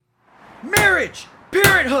marriage,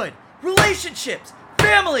 parenthood, relationships,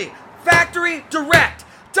 family, factory, direct.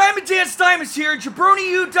 Diamond Dance Time is here,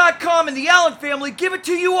 JabroniU.com and the Allen family give it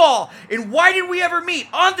to you all. And why did we ever meet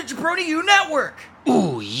on the Jabroni U Network?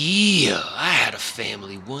 Ooh, yeah, I had a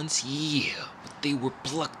family once, yeah. But they were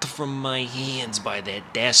plucked from my hands by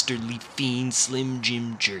that dastardly fiend Slim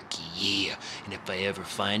Jim Jerky, yeah. And if I ever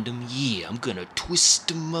find 'em, yeah, I'm gonna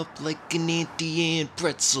twist 'em up like an Auntie Anne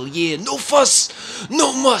pretzel, yeah. No fuss,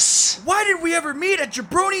 no muss. Why did we ever meet at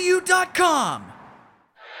JabroniU.com?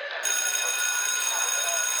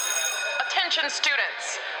 Attention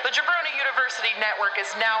students, the Jabroni University Network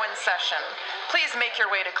is now in session. Please make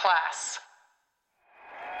your way to class.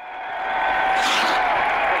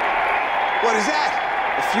 What is that?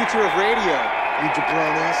 The future of radio, you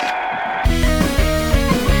jabronis.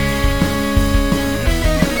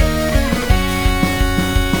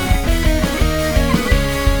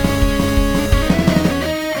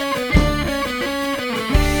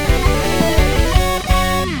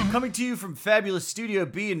 Coming to you from fabulous Studio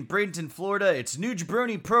B in Bradenton, Florida, it's New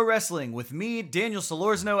Jabroni Pro Wrestling with me, Daniel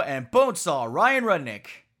Solorzano, and Bonesaw Ryan Rudnick.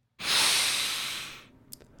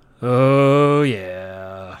 Oh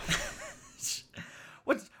yeah.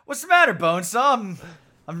 What's the matter, Bonesaw?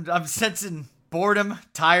 I'm sensing boredom,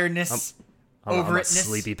 tiredness, I'm a overitness.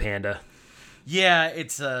 sleepy panda. Yeah,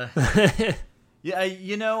 it's yeah,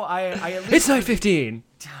 you know, I at least It's 9:15.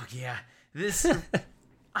 Oh yeah, this.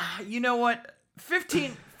 You know what?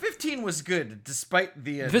 15 was good, despite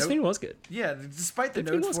the. 15 was good. Yeah, despite the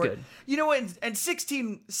 15 notes was for it. good. You know what? And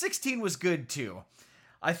 16 was good too.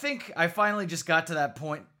 I think I finally just got to that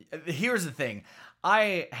point. Here's the thing.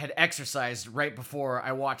 I had exercised right before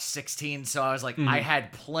I watched 16, so I was like, I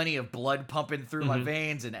had plenty of blood pumping through my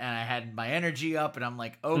veins, and I had my energy up, and I'm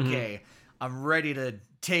like, okay, I'm ready to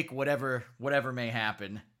take whatever may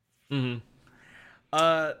happen.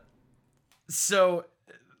 So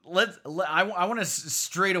I want to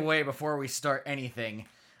straight away before we start anything.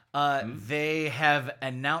 They have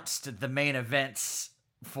announced the main events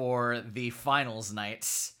for the finals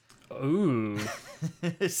nights. Ooh.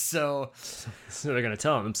 So they're gonna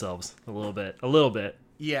tell themselves a little bit.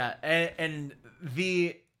 Yeah, and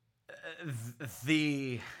the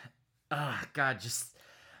just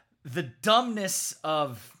the dumbness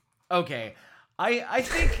of okay. I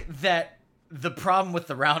think that the problem with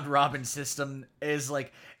the round robin system is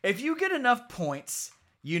like if you get enough points,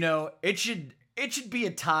 you know, it should be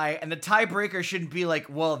a tie, and the tiebreaker shouldn't be like,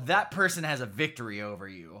 well, that person has a victory over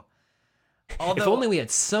you. Although, if only we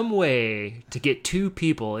had some way to get two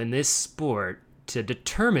people in this sport to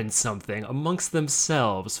determine something amongst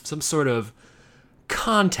themselves, some sort of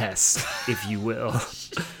contest, if you will.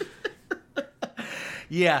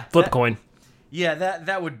 Yeah. Flip a coin. Yeah,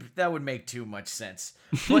 that would make too much sense.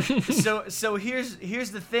 But, so here's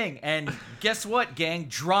the thing, and guess what, gang?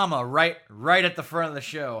 Drama right at the front of the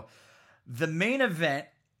show. The main event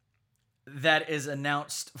that is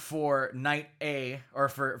announced for night A, or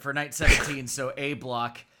for night 17, so A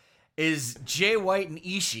block, is Jay White and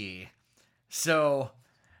Ishii. So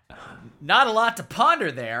not a lot to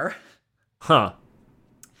ponder there. Huh.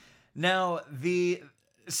 Now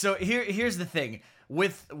here's the thing.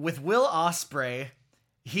 With Will Ospreay,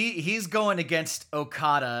 he's going against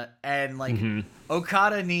Okada, and like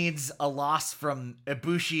Okada needs a loss from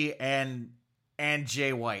Ibushi and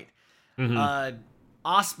Jay White.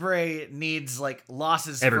 Ospreay needs like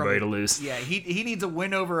losses. Everybody from, to lose. Yeah, he needs a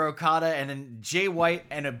win over Okada, and then Jay White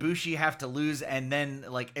and Ibushi have to lose, and then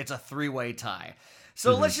like it's a 3-way tie.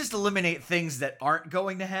 So let's just eliminate things that aren't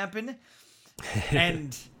going to happen,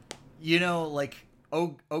 and you know, like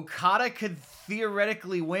Okada could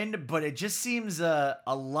theoretically win, but it just seems a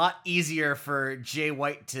lot easier for Jay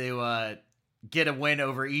White to get a win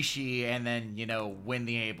over Ishii and then, you know, win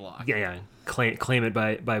the A block. Yeah. Claim it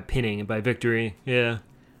by pinning and by victory. Yeah.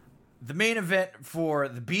 The main event for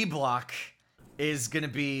the B block is going to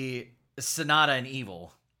be Sonata and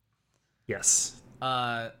Evil. Yes.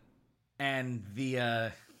 And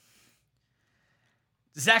the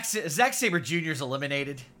Zack Sabre Jr. is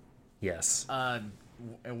eliminated. Yes.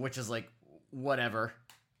 Which is like whatever.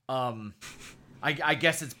 I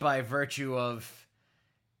guess it's by virtue of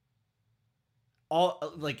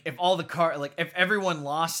all, like, if all the if everyone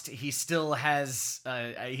lost, he still has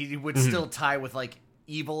he would still tie with like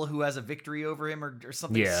Evil, who has a victory over him, or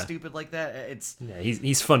something stupid like that. It's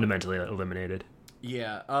he's fundamentally eliminated.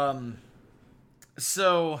 Yeah.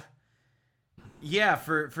 So yeah,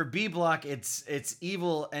 for B block, it's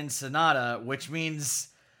Evil and Sonata, which means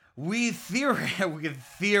we could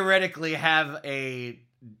theoretically have a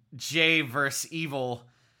Jay versus Evil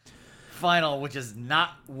final, which is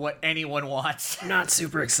not what anyone wants. Not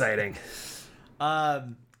super exciting.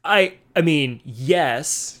 Um, I mean,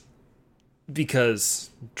 yes, because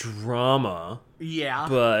drama, yeah.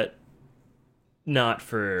 but not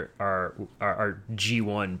for our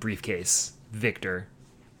G1 briefcase victor.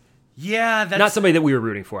 Yeah, that's Not somebody that we were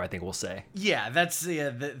rooting for, I think we'll say. Yeah, that's the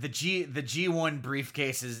G1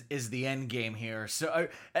 briefcase is the end game here. So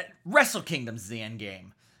Wrestle Kingdom's the end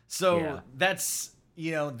game. So Yeah. that's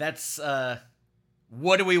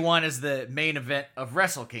what do we want as the main event of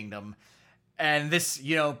Wrestle Kingdom? And this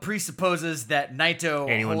presupposes that Naito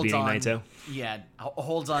Anyone holds beating on. Naito? Yeah,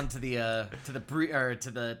 holds on to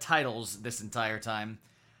the titles this entire time.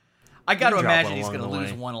 I got to Drop imagine one he's along going to the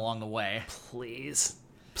lose way. one along the way. Please.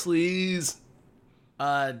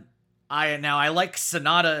 I like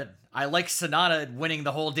Sonata. I like Sonata winning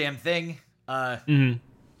the whole damn thing. I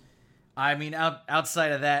mean,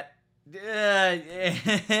 outside of that,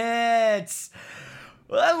 it's.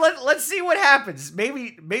 Let's see what happens.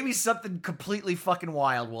 Maybe something completely fucking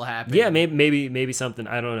wild will happen. Yeah, maybe something,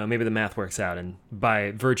 I don't know, maybe the math works out, and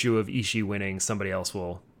by virtue of Ishii winning, somebody else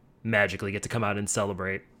will magically get to come out and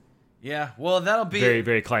celebrate Yeah. Well, that'll be very,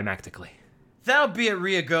 very climactically. at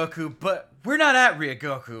Ryogoku, but we're not at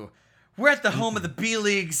Ryogoku. We're at the home of the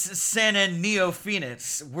B-League's Sanin Neo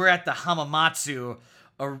Phoenix. We're at the Hamamatsu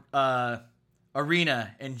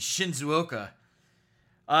Arena in Shizuoka.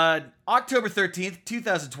 October 13th,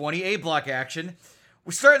 2020, A-Block action.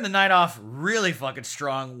 We're starting the night off really fucking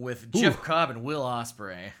strong with Jeff Cobb and Will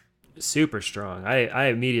Ospreay. Super strong. I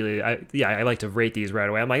immediately, I like to rate these right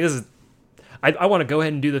away. I'm like, this is, I want to go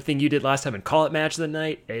ahead and do the thing you did last time and call it match of the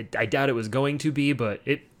night. I doubt it was going to be, but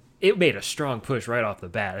it made a strong push right off the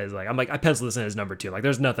bat. It's like, I pencil this in as number 2. Like,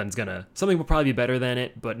 there's something will probably be better than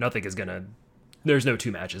it, but there's no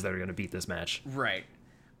 2 matches that are gonna beat this match. Right.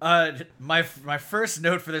 My first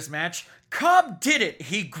note for this match, Cobb did it.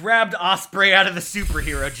 He grabbed Ospreay out of the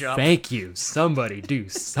superhero jump. Thank you. Somebody do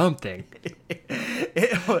something.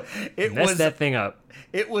 It Mess was that thing up.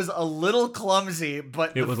 It was a little clumsy,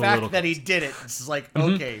 but It the was a fact little that he did it, it's like,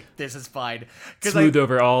 okay, this is fine. Smooth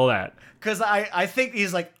over all that. Because I think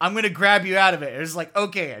he's like, I'm going to grab you out of it. It was like,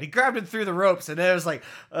 okay. And he grabbed him through the ropes, and then it was like,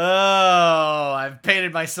 oh, I've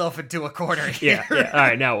painted myself into a corner here. Yeah. All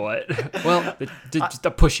right, now what? Well, just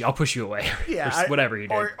I'll push you away. Yeah, Or whatever you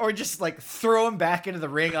did. Or just like throw him back into the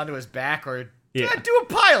ring onto his back, or Yeah. do a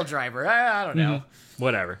pile driver. I don't know.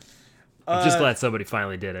 Whatever. I'm just glad somebody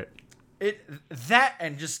finally did it. That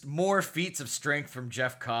and just more feats of strength from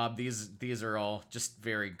Jeff Cobb. These are all just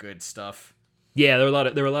very good stuff. Yeah, there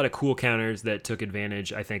were a lot of cool counters that took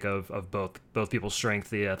advantage, I think, of both people's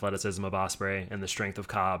strength, the athleticism of Ospreay and the strength of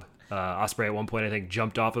Cobb. Ospreay at one point, I think,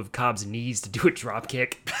 jumped off of Cobb's knees to do a drop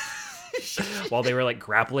kick while they were like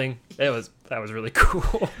grappling. That was really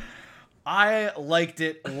cool. I liked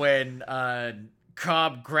it when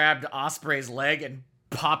Cobb grabbed Ospreay's leg and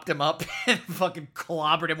popped him up and fucking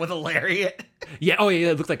clobbered him with a lariat. Yeah. Oh yeah.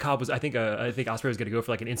 It looked like Cobb was. I think Ospreay was gonna go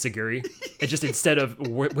for like an enziguri, and just instead of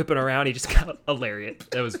whipping around, he just got a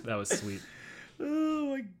lariat. That was sweet. Oh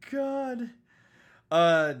my god.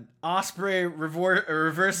 Ospreay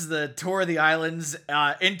reverses the Tour of the Islands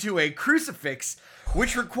into a crucifix,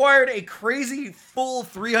 which required a crazy full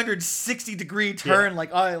 360-degree turn.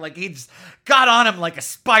 Yeah. Like he just got on him like a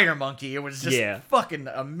spider monkey. It was just fucking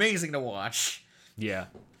amazing to watch. Yeah.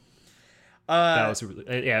 That was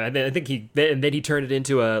yeah. And then I think then he turned it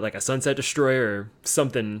into a Sunset Destroyer or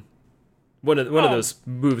something. One of those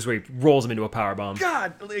moves where he rolls him into a powerbomb.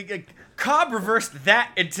 God, Cobb reversed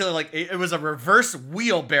that into it was a reverse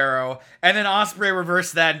wheelbarrow, and then Ospreay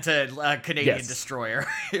reversed that into Canadian Destroyer.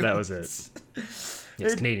 That was it.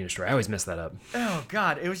 Yes, Canadian Destroyer. I always mess that up. Oh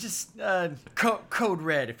God, it was just code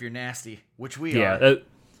red if you're nasty, which we are. Oh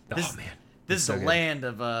man, this is so the good. land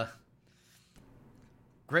of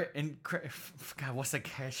God, what's that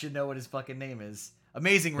guy? I should know what his fucking name is.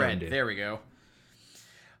 Amazing Red. Dude. There we go.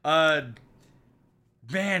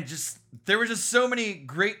 Man, there were just so many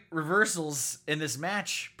great reversals in this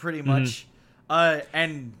match, pretty much.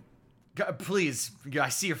 And God, please, I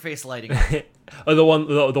see your face lighting up. The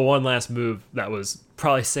one last move that was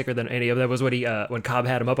probably sicker than any of them was when Cobb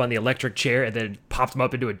had him up on the electric chair and then popped him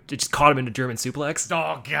up it just caught him into German suplex.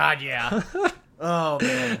 Oh God, yeah. Oh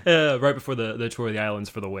man. Right before the Tour of the Islands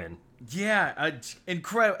for the win. Yeah,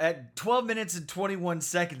 incredible. At 12 minutes and 21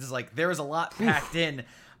 seconds, there was a lot packed in.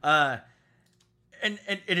 And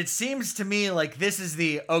it seems to me like this is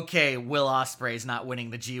the Will Ospreay's not winning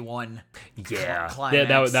the G1. Yeah,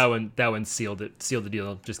 climax. that one sealed the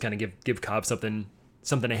deal. Just kind of give Cobb something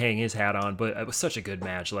something to hang his hat on. But it was such a good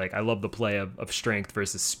match. Like, I love the play of strength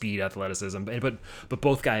versus speed, athleticism. But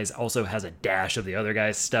both guys also has a dash of the other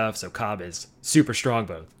guy's stuff. So Cobb is super strong,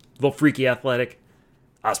 but a little freaky athletic.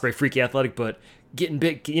 Ospreay freaky athletic, but getting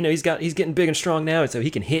big. You know, he's getting big and strong now, and so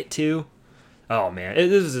he can hit too. Oh man,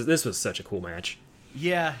 this was such a cool match.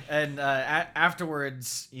 Yeah, and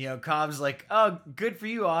afterwards, you know, Cobb's like, "Oh, good for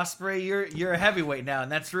you, Ospreay. You're a heavyweight now,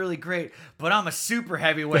 and that's really great. But I'm a super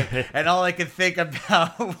heavyweight." And all I could think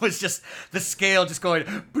about was just the scale just going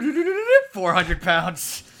 400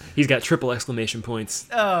 pounds. He's got triple exclamation points.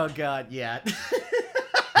 Oh God, yeah.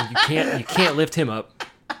 You can't lift him up.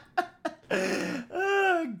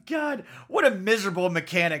 Oh God, what a miserable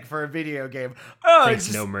mechanic for a video game. Oh,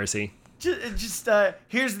 Thanks, no mercy. Just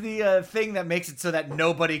here's the thing that makes it so that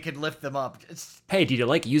nobody can lift them up. Hey, do you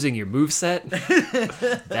like using your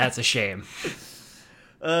moveset? That's a shame.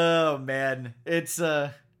 Oh man, it's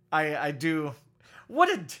I do. What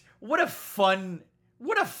a fun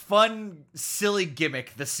silly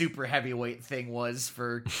gimmick the super heavyweight thing was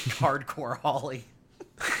for Hardcore Holly.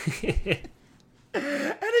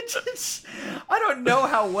 And it just, I don't know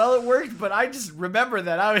how well it worked, but I just remember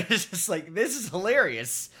that I was just like, this is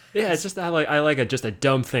hilarious. Yeah, it's just I like just a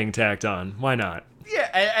dumb thing tacked on. Why not? Yeah,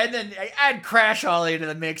 and then I add Crash Holly into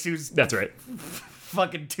the mix, who's That's right.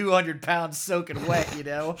 fucking 200 pounds soaking wet, you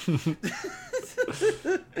know?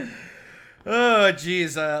 Oh,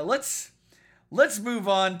 geez. Let's move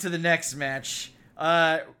on to the next match.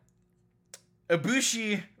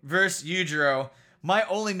 Ibushi versus Yujiro. My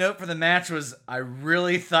only note for the match was I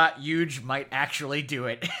really thought Yuj might actually do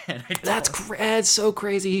it. And That's so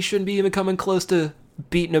crazy. He shouldn't be even coming close to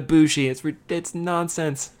beating Ibushi. It's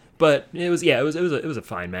nonsense. But it was a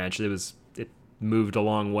fine match. It moved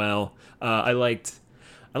along well. I liked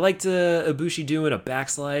Ibushi doing a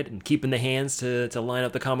backslide and keeping the hands to line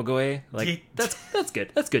up the Kamigoye. Like that's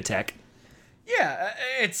good. That's good tech. Yeah,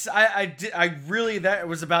 I really, that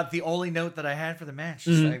was about the only note that I had for the match.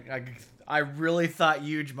 I really thought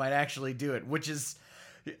Yuj might actually do it, which is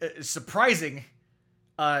surprising.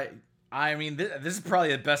 I mean, this is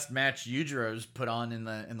probably the best match Yujiro's put on in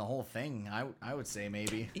the whole thing. I would say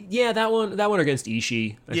maybe. Yeah, that one against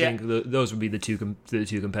Ishii. I think those would be the two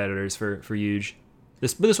competitors for Yuj.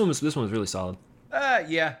 This one was really solid.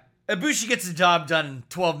 Yeah. Ibushi gets the job done in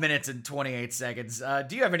 12 minutes and 28 seconds.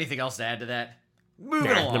 Do you have anything else to add to that?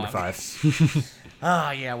 Moving along. Number 5.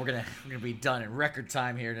 Yeah, we're gonna be done in record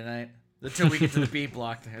time here tonight. Until we get to the B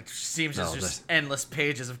block, it seems there's just endless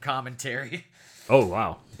pages of commentary. Oh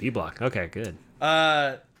wow, B block. Okay, good.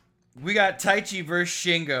 We got Taichi versus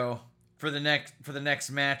Shingo for the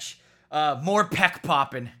next match. More peck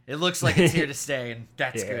popping. It looks like it's here to stay, and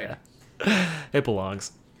that's good. It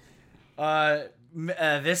belongs.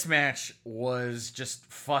 This match was just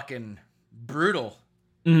fucking brutal.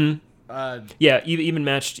 Mm-hmm. Yeah, even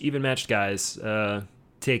matched guys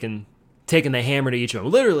taking the hammer to each of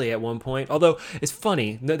them, literally at one point. Although it's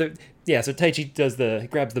funny, so Taichi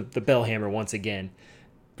grabs the bell hammer once again.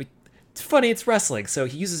 But it's funny, it's wrestling, so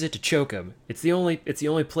he uses it to choke him. It's the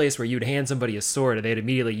only place where you'd hand somebody a sword and they'd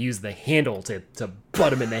immediately use the handle to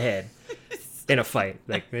butt him in the head in a fight.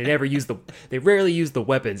 Like they rarely use the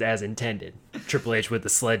weapons as intended. Triple H with the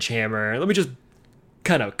sledgehammer. Let me just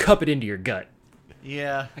kind of cup it into your gut.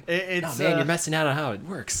 Yeah, you're messing out on how it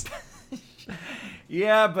works.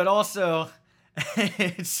 Yeah, but also,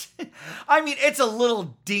 it's a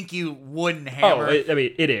little dinky wooden hammer.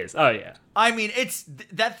 It is. Oh, yeah. I mean,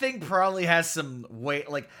 that thing probably has some weight.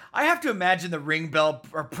 Like, I have to imagine the ring bell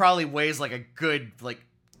probably weighs like a good,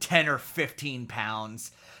 10 or 15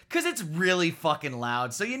 pounds. Because it's really fucking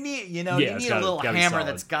loud. So you need a little hammer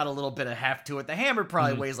that's got a little bit of heft to it. The hammer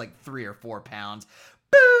probably weighs like 3 or 4 pounds.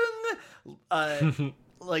 Boom!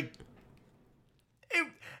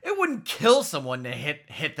 It wouldn't kill someone to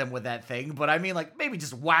hit them with that thing, but I mean, maybe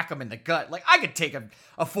just whack them in the gut. Like, I could take a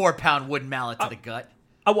 4-pound wooden mallet to the gut.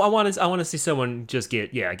 I want to see someone just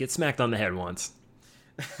get smacked on the head once.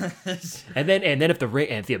 and then if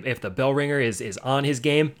the bell ringer is on his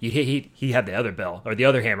game, he had the other bell or the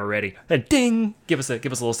other hammer ready, and ding, give us a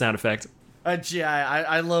little sound effect. I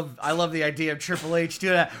love the idea of Triple H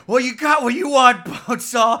doing that. Well, you got what you want,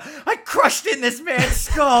 Bonesaw. I crushed in this man's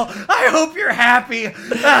skull. I hope you're happy. Oh,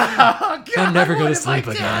 God, I'm never gonna sleep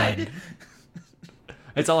again.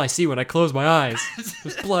 It's all I see when I close my eyes.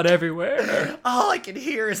 There's blood everywhere. All I can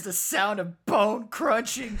hear is the sound of bone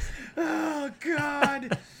crunching. Oh,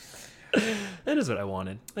 God. That is what I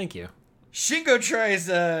wanted. Thank you. Shingo tries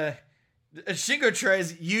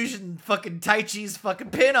using fucking Taichi's fucking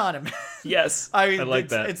pin on him. Yes, I like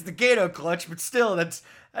that. It's the Gato clutch, but still, that's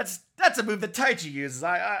a move that Taichi uses.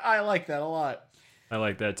 I like that a lot. I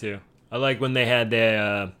like that too. I like when they had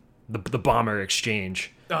the bomber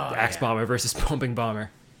exchange. The Axe Bomber versus Pumping Bomber.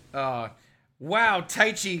 Wow,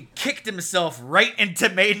 Taichi kicked himself right into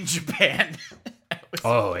Made in Japan. That was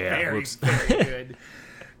very, very good.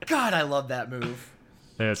 God, I love that move.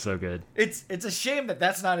 That's so good. It's a shame that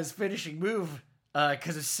that's not his finishing move,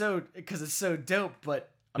 because it's so dope. But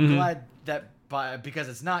I'm glad that because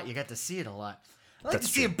it's not, you get to see it a lot. I like to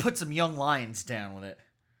see him put some young lions down with it.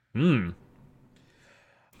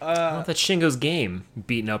 Well, that's Shingo's game,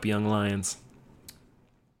 beating up young lions.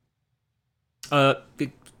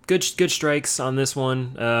 Good strikes on this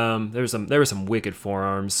one. There were some wicked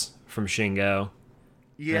forearms from Shingo.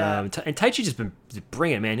 Yeah, and Taichi just been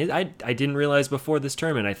bringing it, man. I didn't realize before this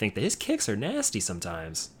tournament, I think, that his kicks are nasty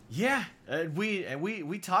sometimes. Yeah,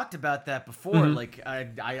 we talked about that before. Like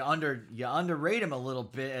you underrate him a little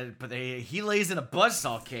bit, but he lays in a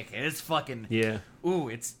buzzsaw kick, and it's fucking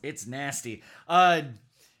it's nasty.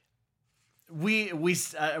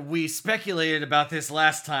 We speculated about this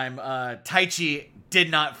last time. Taichi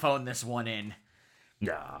did not phone this one in.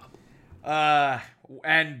 Nah.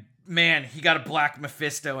 And man, he got a Black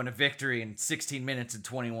Mephisto and a victory in 16 minutes and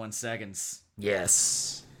 21 seconds.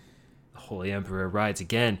 Yes. The Holy Emperor rides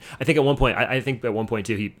again. I think at one point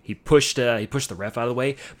too, he pushed the ref out of the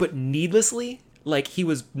way, but needlessly. Like, he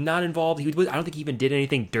was not involved. I don't think he even did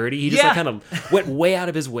anything dirty. He just kind of went way out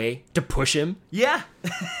of his way to push him. Yeah.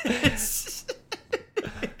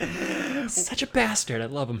 Such a bastard. I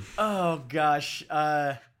love him. Oh gosh.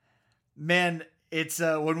 Man, it's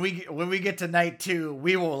when we get to night 2,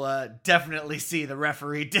 we will definitely see the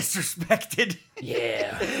referee disrespected.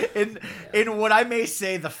 Yeah. in what I may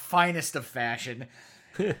say the finest of fashion.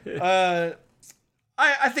 I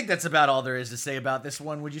think that's about all there is to say about this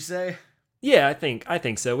one, would you say? Yeah, I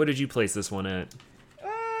think so. What did you place this one at?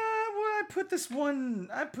 I put this one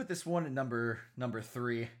at number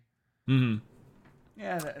 3. Mm-hmm.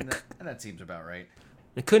 Yeah, and that seems about right.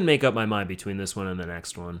 I couldn't make up my mind between this one and the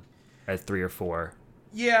next one at 3 or 4.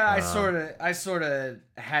 Yeah, I sort of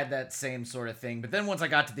had that same sort of thing, but then once I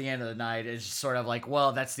got to the end of the night, it's just sort of like,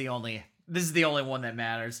 well, this is the only one that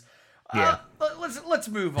matters. Yeah. Let's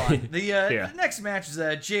move on. The next match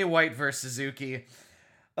is Jay White versus Suzuki.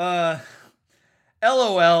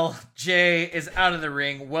 LOL, Jay is out of the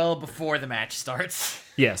ring well before the match starts.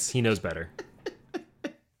 Yes, he knows better.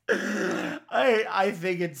 I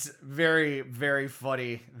think it's very, very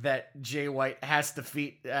funny that Jay White has to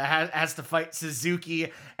fight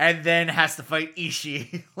Suzuki and then has to fight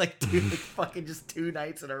Ishii fucking just 2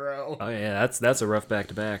 nights in a row. Oh yeah, that's a rough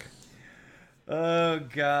back-to-back. Oh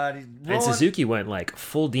god. And Suzuki went like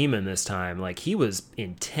full demon this time. Like, he was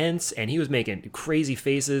intense and he was making crazy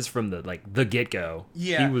faces from the get-go.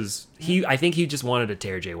 Yeah. I think he just wanted to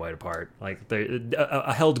tear Jay White apart. Like,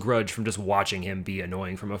 a held grudge from just watching him be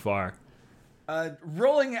annoying from afar.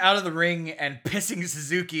 Rolling out of the ring and pissing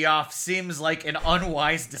Suzuki off seems like an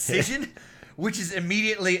unwise decision, which is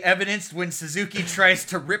immediately evidenced when Suzuki tries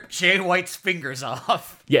to rip Jay White's fingers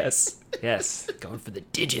off. Yes, going for the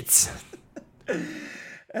digits.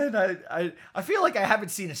 And I feel like I haven't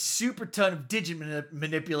seen a super ton of digit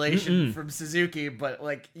manipulation from Suzuki, but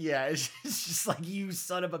it's just like, you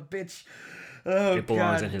son of a bitch. Oh, it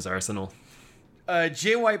belongs God. in his arsenal.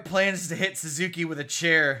 Jay White plans to hit Suzuki with a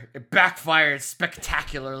chair. It backfires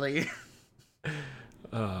spectacularly.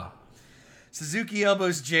 Suzuki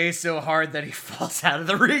elbows Jay so hard that he falls out of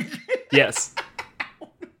the ring. Yes.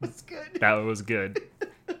 That's good. That was good.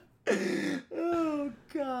 Oh,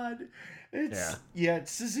 God.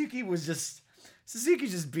 Suzuki's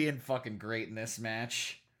just being fucking great in this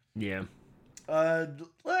match. Yeah. What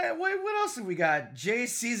else have we got? Jay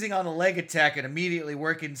seizing on a leg attack and immediately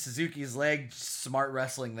working Suzuki's leg. Smart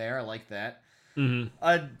wrestling there. I like that. Mm-hmm.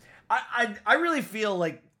 I really feel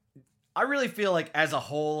like as a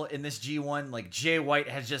whole in this G1, like, Jay White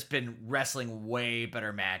has just been wrestling way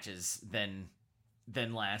better matches than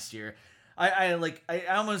last year. I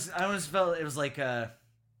almost felt it was like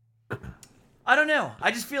I don't know.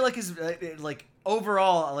 I just feel like his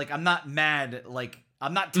overall, like, I'm not mad. Like,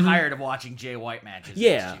 I'm not tired of watching Jay White matches.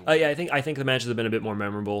 Yeah, I think the matches have been a bit more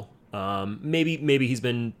memorable. Maybe he's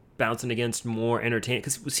been bouncing against more entertaining,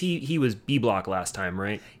 because he was B Block last time,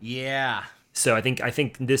 right? Yeah. So I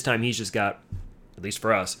think this time he's just got, at least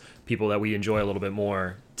for us, people that we enjoy a little bit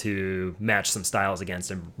more to match some styles against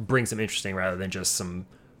and bring some interesting rather than just some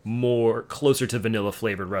more closer to vanilla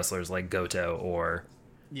flavored wrestlers like Goto or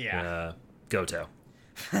Goto.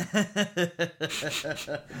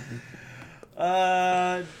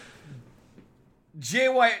 Jay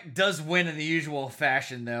White does win in the usual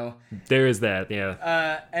fashion, though. There is that,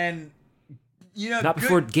 yeah. And Not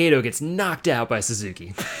before Gato gets knocked out by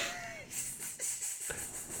Suzuki.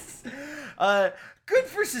 Good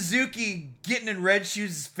for Suzuki getting in Red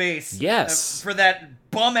Shoes' face. Yes. For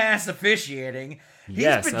that bum ass officiating.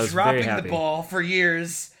 Yes, He's I been was very dropping the happy. ball for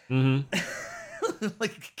years. Mm-hmm.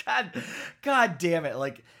 Like God damn it!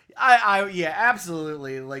 Like yeah,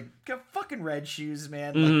 absolutely. Like fucking Red Shoes,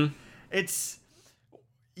 man. Like, it's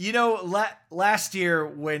last year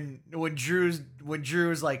when Drew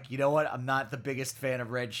was like, you know what, I'm not the biggest fan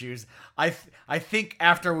of Red Shoes. I think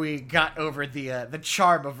after we got over the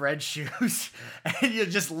charm of Red Shoes, and you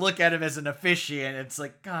just look at him as an officiant, it's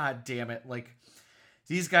like, God damn it, like.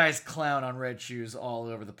 These guys clown on Red Shoes all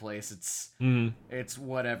over the place. It's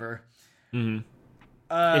whatever. And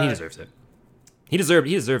he deserves it. He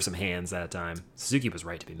deserved some hands that time. Suzuki was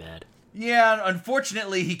right to be mad. Yeah,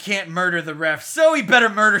 unfortunately, he can't murder the ref, so he better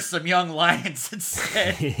murder some young lions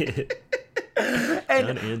instead.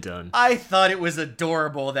 Done and done. I thought it was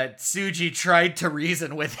adorable that Tsuji tried to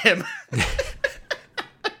reason with him.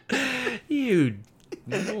 You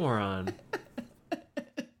moron.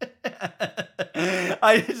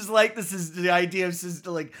 I just like the idea of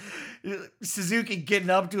Suzuki getting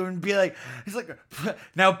up to him and be like, he's like,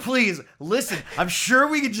 now please listen. I'm sure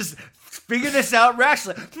we can just figure this out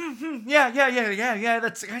rationally. Yeah.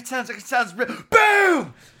 That sounds real.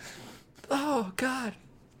 Boom! Oh God,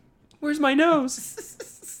 where's my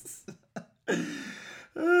nose?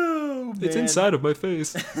 Oh man, It's inside of my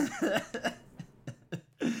face.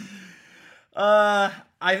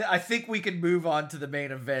 I think we can move on to the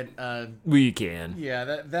main event. We can.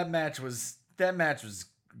 Yeah, that match was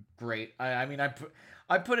great. I mean, I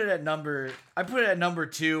put it at number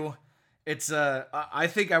 2. It's I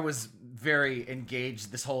think I was very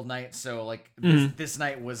engaged this whole night. So like this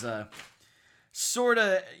night was sort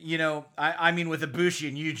of, I mean, with Ibushi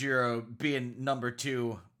and Yujiro being number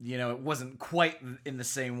 2, it wasn't quite in the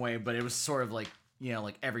same way, but it was sort of like,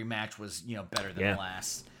 like every match was, better than the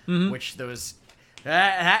last. Which those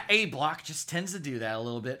that A block just tends to do that a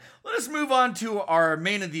little bit. Let us move on to our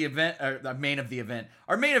main of the event. Our main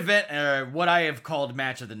event, what I have called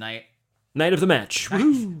match of the night. Night of the match.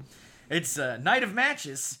 Woo! It's night of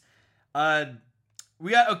matches.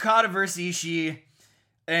 We got Okada versus Ishii,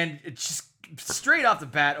 and it's just straight off the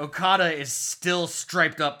bat, Okada is still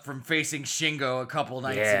striped up from facing Shingo a couple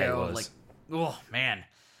nights ago. He was. Like, oh man,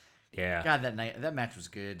 Yeah. God, that match was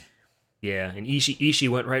good. Yeah, and Ishii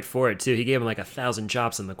went right for it too. He gave him like 1,000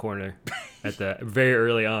 chops in the corner at the very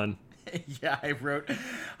early on. Yeah, I wrote,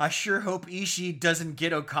 I sure hope Ishii doesn't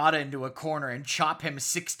get Okada into a corner and chop him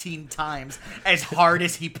 16 times as hard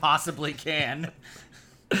as he possibly can.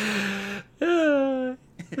 It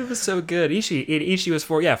was so good. Ishii was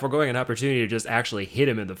foregoing an opportunity to just actually hit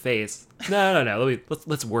him in the face. No.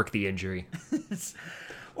 Let's work the injury.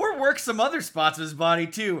 Or work some other spots of his body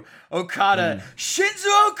too. Okada,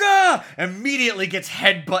 Shinzuoka, immediately gets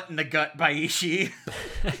headbutt in the gut by Ishii.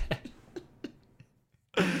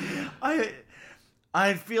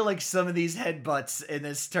 I feel like some of these headbutts in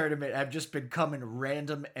this tournament have just been coming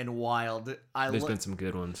random and wild. There's been some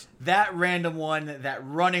good ones. That random one, that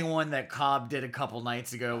running one that Cobb did a couple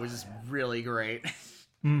nights ago was just really great.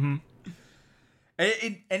 Mm-hmm.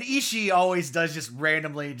 And Ishii always does just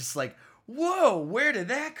randomly, just like, whoa, where did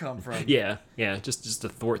that come from? Yeah, just to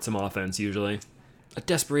thwart some offense usually. A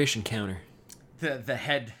desperation counter. The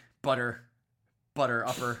head butter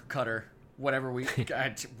upper cutter. Whatever we're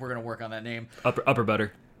gonna work on that name. Upper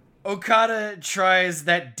butter. Okada tries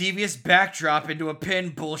that devious backdrop into a pin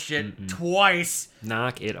bullshit twice.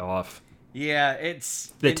 Knock it off. Yeah,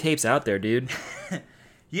 the tape's out there, dude.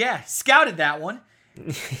 Yeah, scouted that one.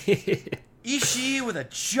 Ishii with a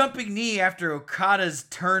jumping knee after Okada's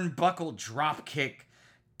turnbuckle drop kick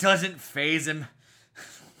doesn't faze him.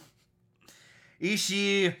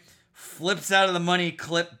 Ishii flips out of the money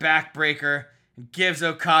clip backbreaker and gives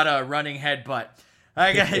Okada a running headbutt.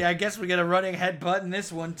 I guess we get a running headbutt in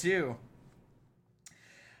this one too.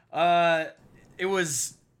 It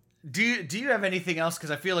was. Do you have anything else? Because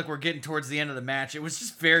I feel like we're getting towards the end of the match. It was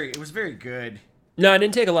very good. No, I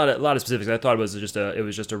didn't take a lot of specifics. I thought it was just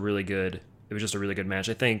a really good match.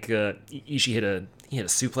 I think Ishii hit a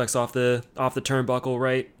suplex off the turnbuckle,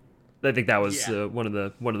 right? I think that was one of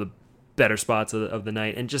the better spots of the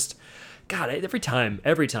night, and just God, every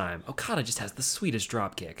time Okada just has the sweetest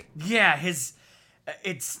drop kick. Yeah, it's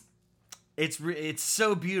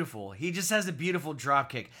so beautiful. He just has a beautiful drop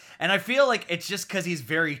kick, and I feel like it's just because he's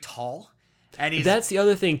very tall, and that's the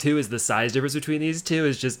other thing too, is the size difference between these two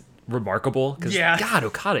is just remarkable. Because God,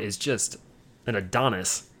 Okada is just an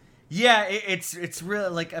Adonis. Yeah, it's really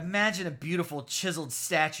like, imagine a beautiful chiseled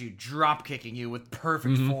statue drop kicking you with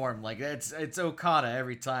perfect form. Like it's Okada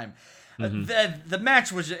every time. The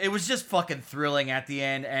match was just fucking thrilling at the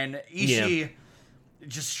end, and Ishii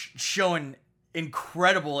just showing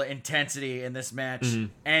incredible intensity in this match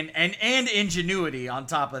and ingenuity on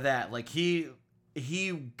top of that. Like he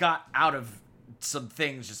got out of some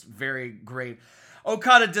things just very great.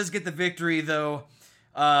 Okada does get the victory though.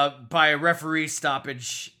 By a referee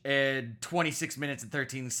stoppage in 26 minutes and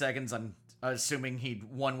 13 seconds. I'm assuming he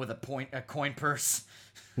won with a coin purse.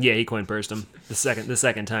 Yeah, he coin pursed him the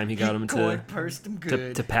second time he got him coin pursed him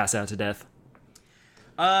good to pass out to death.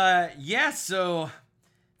 Yeah. So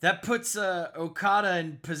that puts Okada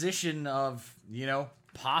in position of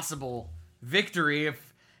possible victory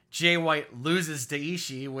if Jay White loses to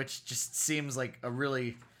Ishii, which just seems like a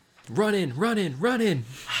really Run in.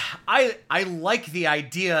 I like the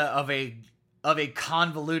idea of a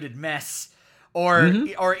convoluted mess, or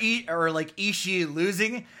like Ishii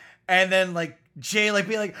losing, and then like Jay like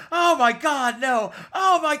be like, oh my god, no,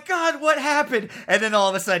 oh my god, what happened? And then all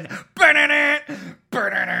of a sudden, and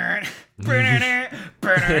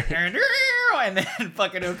then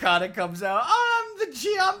fucking Okada comes out. I'm the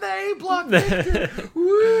A Block victor.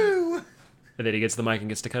 Woo! And then he gets the mic and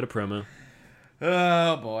gets to cut a promo.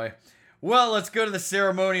 Oh boy. Well, let's go to the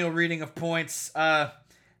ceremonial reading of points. The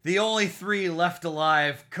only three left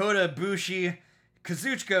alive: Kota Ibushi,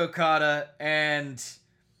 Kazuchika Okada, and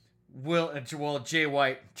Jay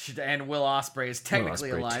White and Will Ospreay is technically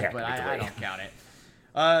alive, but I don't count it.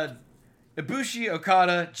 Ibushi,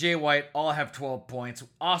 Okada, Jay White all have 12 points.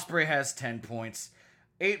 Ospreay has 10 points.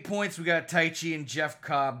 8 points we got Taichi and Jeff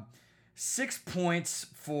Cobb. 6 points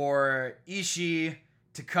for Ishii,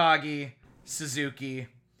 Takagi, Suzuki.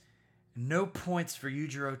 No points for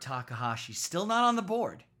Yujiro Takahashi. Still not on the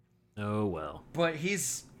board. Oh well. But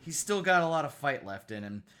he's still got a lot of fight left in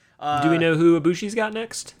him. Do we know who Ibushi's got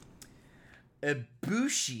next?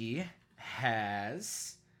 Ibushi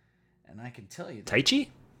has, and I can tell you that. Taichi?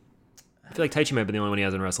 I feel like Taichi might be the only one he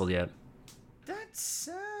hasn't wrestled yet. That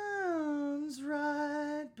sounds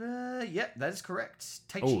right, but yep, that is correct.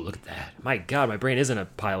 Taichi. Oh, look at that. My god, my brain isn't a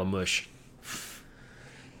pile of mush.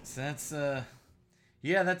 So that's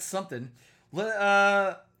yeah, that's something.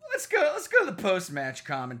 Let's go to the post-match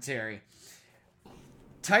commentary.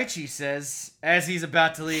 Taichi says, as he's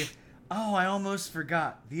about to leave, "Oh, I almost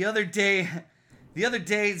forgot. The other day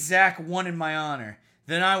Zack won in my honor.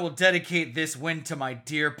 Then I will dedicate this win to my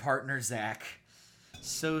dear partner Zack."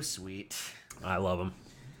 So sweet. I love him.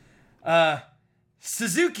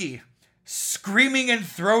 Suzuki screaming and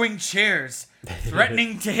throwing chairs,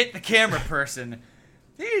 threatening to hit the camera person.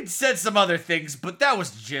 He said some other things, but that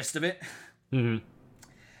was the gist of it. Mm-hmm.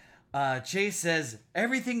 Jay says,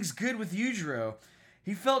 everything's good with Yujiro.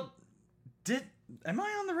 He felt... Am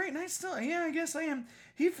I on the right night still? Yeah, I guess I am.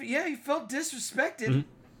 He felt disrespected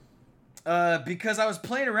because I was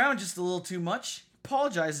playing around just a little too much.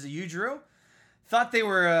 Apologized to Yujiro. Thought they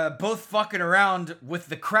were both fucking around with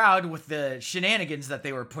the crowd with the shenanigans that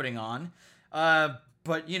they were putting on.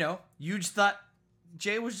 But, Yuj thought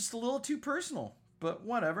Jay was just a little too personal. But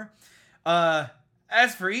whatever.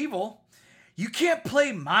 As for Evil, you can't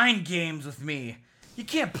play mind games with me. You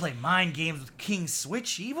can't play mind games with King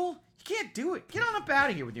Switch, Evil. You can't do it. Get on up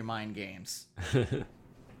out of here with your mind games.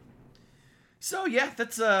 So yeah,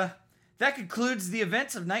 that concludes the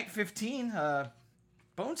events of Night 15.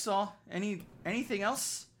 Bonesaw, anything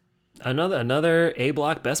else? Another A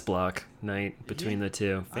Block, Best Block night between the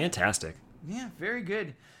two. Fantastic. Yeah, very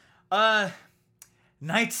good.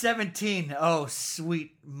 Night 17. Oh,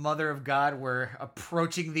 sweet mother of God, we're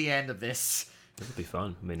approaching the end of this. It'll be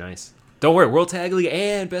fun. It'll be nice. Don't worry, World Tag League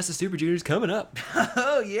and Best of Super Juniors coming up.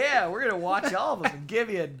 Oh, yeah, we're going to watch all of them and give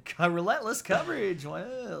you a relentless coverage.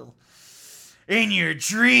 Well, in your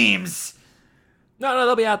dreams. No,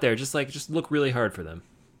 they'll be out there. Just look really hard for them.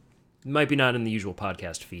 Might be not in the usual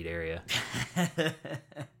podcast feed area.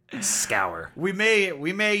 Scour. We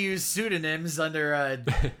may use pseudonyms under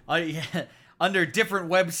under different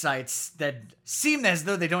websites that seem as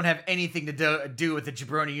though they don't have anything to do with the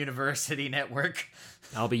Jabroni University network.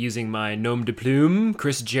 I'll be using my nom de plume,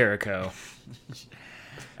 Chris Jericho.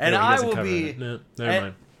 And I will be never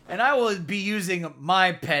mind. And I will be using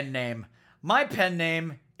my pen name. My pen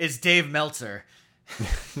name is Dave Meltzer.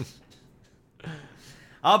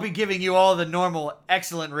 I'll be giving you all the normal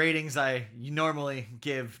excellent ratings I normally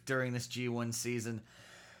give during this G1 season.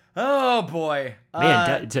 Oh boy.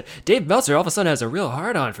 Man, Dave Meltzer all of a sudden has a real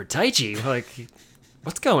hard-on for Taichi. Like,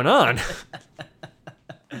 what's going on?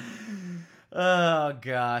 Oh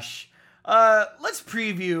gosh. Let's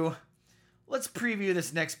preview let's preview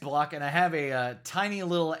this next block, and I have a tiny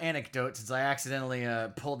little anecdote since I accidentally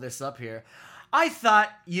pulled this up here. I thought,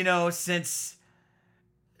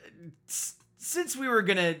 since we were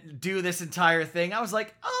gonna do this entire thing, I was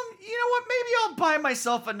like, you know what? Maybe I'll buy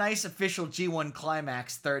myself a nice official G1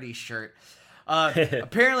 Climax 30 shirt.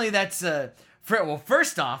 Apparently, that's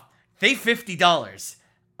first off, they $50.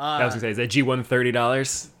 I was gonna say, is that G1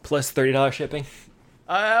 $30 plus $30 shipping?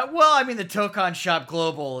 Well, I mean, the Tokon Shop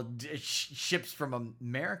Global ships from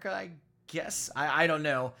America, I guess. I don't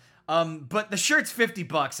know. But the shirt's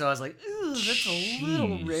 $50, so I was like, ooh, that's a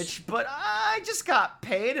little rich. But I just got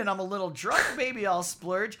paid, and I'm a little drunk. Maybe I'll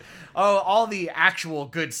splurge. Oh, all the actual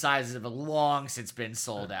good sizes have long since been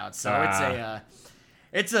sold out. So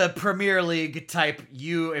it's a Premier League type.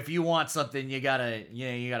 If you want something, you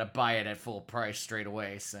gotta buy it at full price straight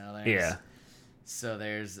away. So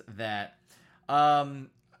there's that.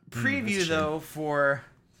 Preview though for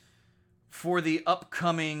the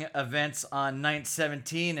upcoming events on night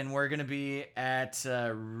 17, and we're gonna be at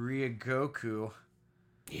Ryogoku.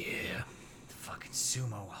 Yeah, fucking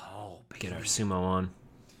sumo hall. Baby. Get our sumo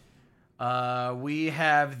on. We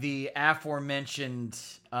have the aforementioned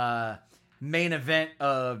main event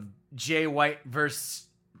of Jay White versus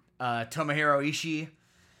Tomohiro Ishii.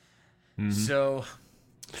 Mm-hmm. So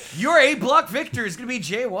your A block victor is gonna be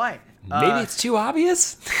Jay White. Maybe it's too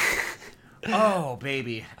obvious. Oh,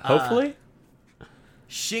 baby. Hopefully.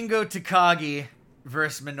 Shingo Takagi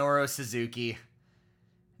versus Minoru Suzuki.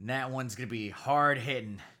 And that one's going to be hard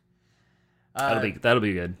hitting. That'll be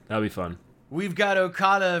good. That'll be fun. We've got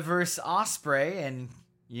Okada versus Ospreay, and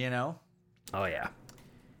Oh yeah.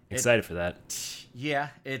 Excited for that. Yeah,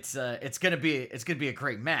 it's gonna be a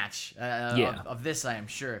great match. Of this, I am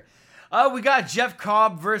sure. We got Jeff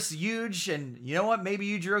Cobb versus Huge, and you know what? Maybe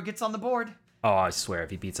Yujiro gets on the board. Oh, I swear, if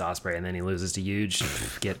he beats Ospreay and then he loses to Huge,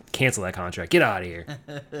 cancel that contract. Get out of here.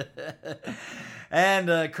 And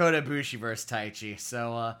Kota Ibushi versus Taichi.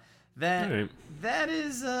 So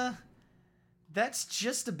that's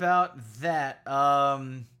just about that.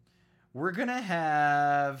 We're gonna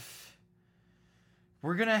have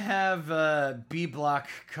B block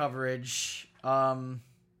coverage.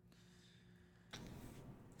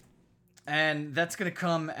 And that's gonna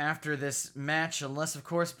come after this match, unless of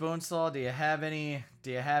course, Bonesaw, do you have any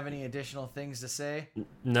additional things to say?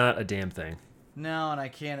 Not a damn thing. No, and I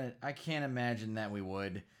can't imagine that we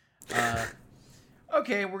would.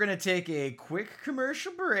 Okay, we're gonna take a quick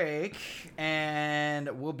commercial break,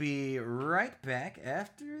 and we'll be right back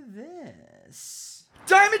after this.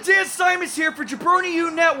 Diamond Dan Simons here for Jabroni U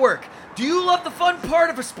Network. Do you love the fun part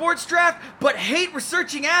of a sports draft, but hate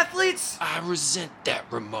researching athletes? I resent that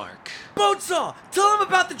remark. Bonesaw, tell them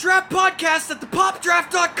about the Draft Podcast at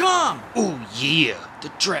thepopdraft.com. Oh yeah,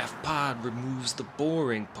 the Draft Pod removes the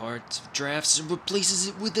boring parts of drafts and replaces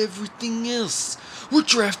it with everything else. We're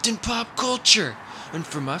drafting pop culture. And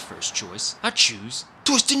for my first choice, I choose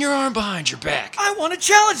twisting your arm behind your back. I want to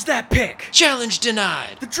challenge that pick. Challenge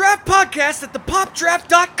denied. The Draft Podcast at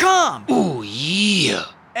thepopdraft.com. Oh yeah.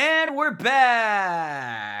 And we're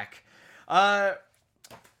back.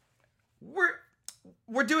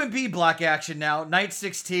 We're doing B block action now. Night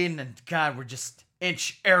 16, and God, we're just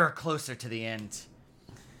error closer to the end.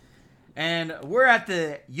 And we're at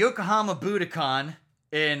the Yokohama Budokan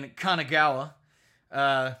in Kanagawa.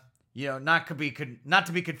 Not to be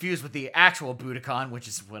confused with the actual Budokan, which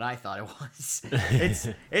is what I thought it was.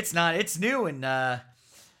 It's not. It's new, and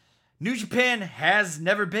New Japan has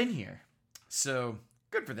never been here, so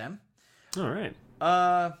good for them. All right.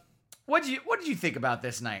 What did you think about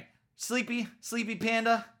this night? Sleepy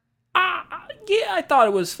Panda? Yeah, I thought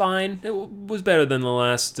it was fine. It was better than the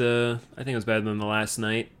last. I think it was better than the last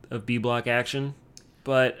night of B block action.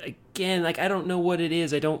 But again, I don't know what it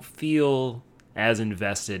is. I don't feel as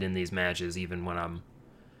invested in these matches, even when I'm.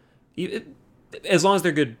 As long as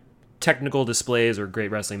they're good technical displays or great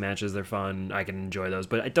wrestling matches, they're fun. I can enjoy those,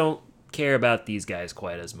 but I don't care about these guys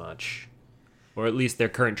quite as much, or at least their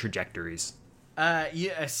current trajectories.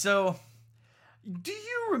 Yeah. So, do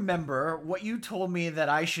you remember what you told me that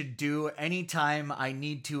I should do anytime I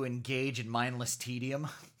need to engage in mindless tedium?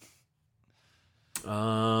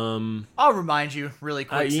 I'll remind you really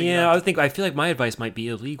quick. I feel like my advice might be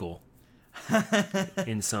illegal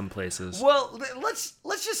in some places. Well,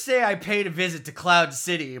 let's just say I paid a visit to Cloud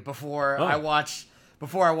City before I watched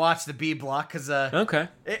the B block, because okay,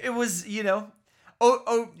 it was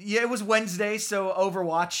it was Wednesday, so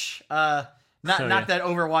Overwatch. Not that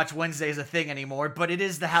Overwatch Wednesday is a thing anymore, but it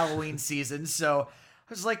is the Halloween season, so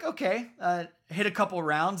was like, okay, hit a couple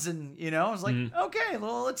rounds, and I was like, okay,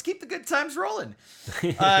 well, let's keep the good times rolling.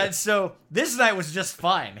 So this night was just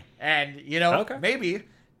fine, and Okay. maybe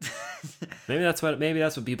Maybe that's what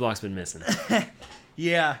B Block's been missing.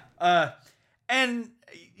 yeah. And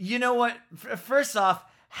you know what? First off,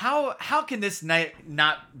 how can this night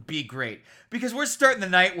not be great? Because we're starting the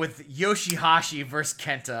night with Yoshihashi versus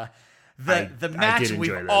Kenta. The match did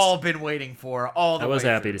we've enjoy this. all been waiting for. I was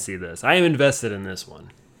happy to see this. I am invested in this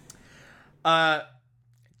one.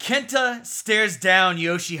 Kenta stares down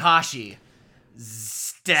Yoshihashi.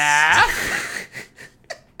 Staff?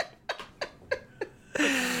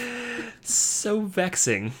 So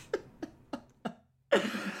vexing.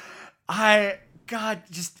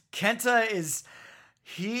 Kenta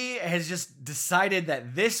he has just decided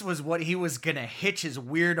that this was what he was gonna hitch his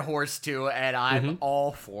weird horse to, and I'm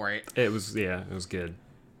all for it. It was good.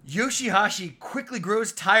 Yoshihashi quickly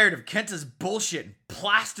grows tired of Kenta's bullshit and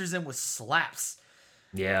plasters him with slaps.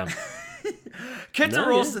 Yeah. Kenta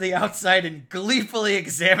rolls to the outside and gleefully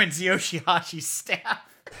examines Yoshihashi's staff.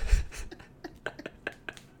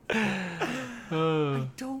 I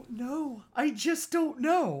don't know. I just don't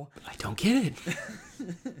know. I don't get it.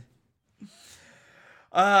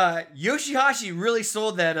 Yoshihashi really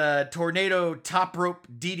sold that tornado top rope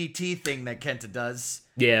DDT thing that Kenta does.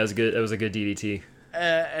 Yeah, it was good. It was a good DDT.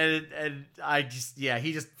 And I just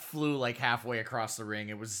he just flew like halfway across the ring.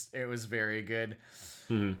 It was very good.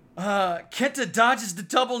 Kenta dodges the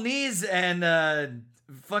double knees and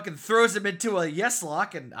fucking throws him into a yes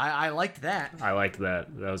lock, and I liked that. I liked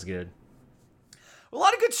that. That was good. A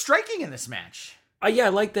lot of good striking in this match. Yeah, I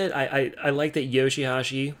like that. I like that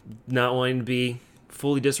Yoshihashi, not wanting to be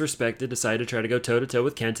fully disrespected, decided to try to go toe-to-toe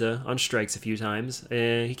with Kenta on strikes a few times.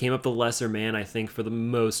 He came up the lesser man, I think, for the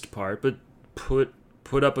most part, but put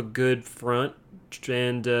up a good front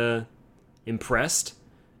and impressed,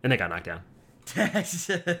 and they got knocked down.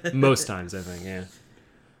 Most times, I think,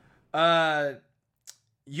 yeah.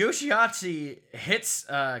 Yoshihashi hits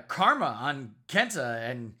Karma on Kenta,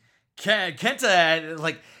 and Kenta,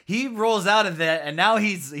 like, he rolls out of that, and now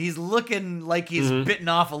he's looking like he's bitten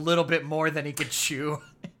off a little bit more than he could chew.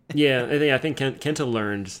 Yeah, I think Kenta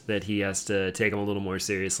learned that he has to take him a little more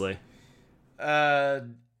seriously.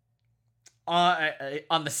 On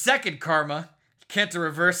the second Karma, Kenta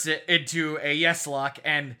reversed it into a yes lock,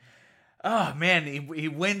 and oh man, he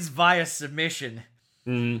wins via submission.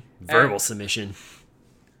 Verbal submission.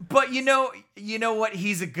 But you know what?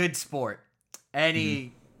 He's a good sport, and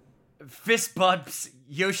he fist bumps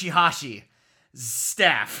Yoshihashi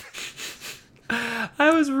staff. I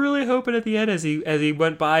was really hoping at the end as he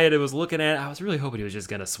went by it and was looking at it, I was really hoping he was just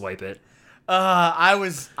gonna swipe it. I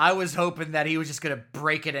was hoping that he was just gonna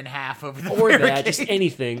break it in half over the Or barricade. that, just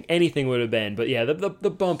anything would have been. But yeah, the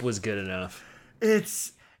bump was good enough.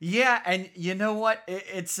 And you know what?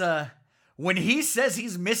 It's when he says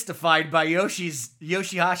he's mystified by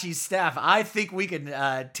Yoshihashi's staff, I think we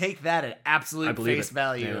can take that at absolute face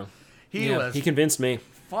value. Yeah. He convinced me.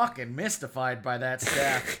 Fucking mystified by that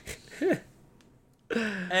staff.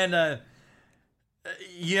 And I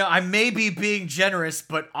may be being generous,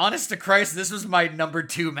 but honest to Christ, this was my number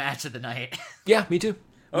 2 match of the night. Yeah, me too.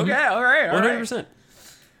 Okay, all right. 100%.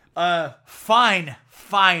 Fine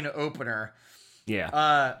opener.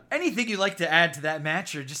 Yeah. Anything you'd like to add to that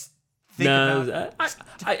match, or just think about?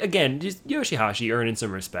 Again, just Yoshihashi earning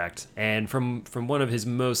some respect, and from one of his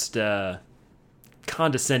most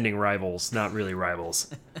condescending rivals, not really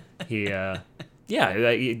rivals. Kenta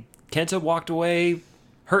walked away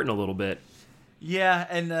hurting a little bit. Yeah,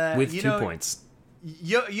 and with 2 points.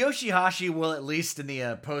 Yoshihashi will, at least in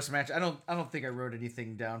the post match. I don't think I wrote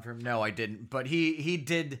anything down for him. No, I didn't. But he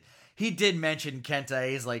did mention Kenta.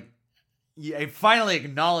 He's like, he finally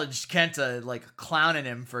acknowledged Kenta, like, clowning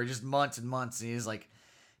him for just months and months. And he's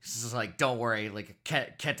just like, don't worry, like,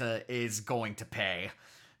 Kenta is going to pay.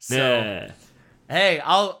 So, Yeah. hey,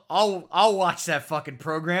 I'll watch that fucking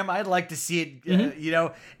program. I'd like to see it.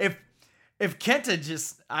 If Kenta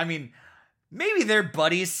just, I mean, maybe they're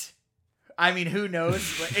buddies. I mean, who knows?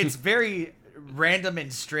 It's very random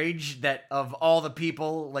and strange that of all the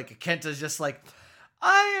people, like, Kenta's just like,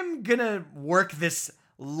 I am gonna work this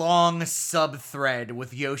long sub thread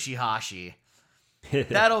with Yoshihashi.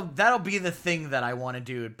 That'll be the thing that I want to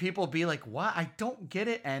do. People be like, "What? I don't get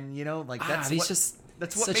it." And that's what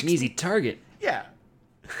such makes an easy me, target. yeah.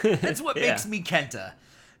 That's what Yeah. makes me Kenta.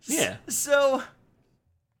 Yeah. So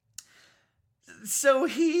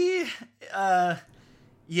he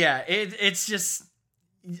it's just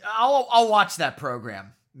I'll watch that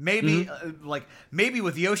program. Maybe maybe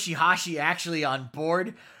with Yoshihashi actually on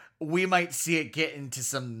board, we might see it get into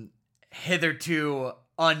some hitherto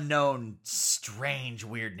unknown strange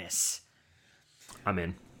weirdness. I'm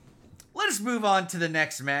in. Let us move on to the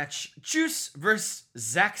next match. Juice versus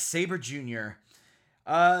Zack Sabre Jr.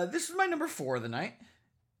 This was my number 4 of the night.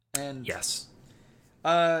 And Yes.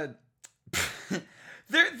 there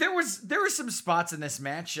were some spots in this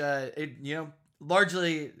match.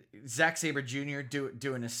 Largely Zack Sabre Jr.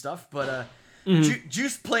 doing his stuff, but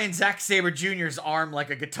Juice playing Zack Sabre Jr.'s arm like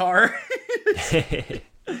a guitar.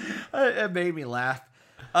 It made me laugh.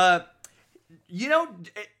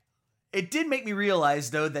 It did make me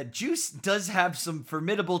realize, though, that Juice does have some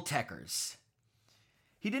formidable techers.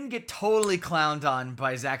 He didn't get totally clowned on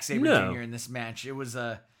by Zack Sabre Jr. in this match. It was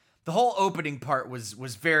the whole opening part was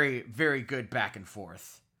very, very good back and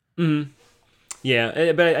forth. Mm-hmm.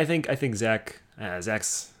 Yeah, but I think Zach's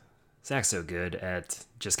so good at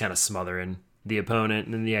just kind of smothering the opponent,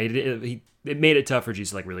 and it made it tough for Juice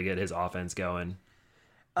to like really get his offense going.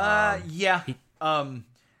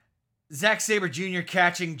 Zack Sabre Jr.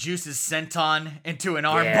 catching Juice's senton into an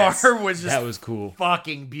armbar was cool.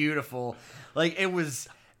 Fucking beautiful. Like it was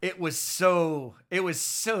so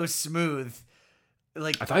smooth.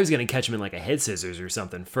 Like I thought he was gonna catch him in like a head scissors or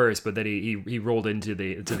something first, but then he rolled into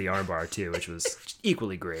the armbar too, which was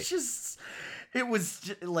equally great. It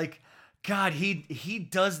was like, God, he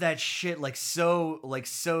does that shit like so.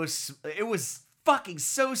 It was fucking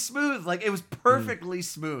so smooth. Like it was perfectly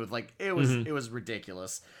smooth. Like it was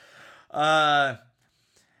ridiculous. Zack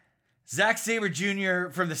Sabre Jr.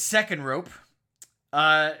 from the second rope.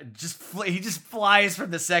 He just flies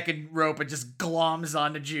from the second rope and just gloms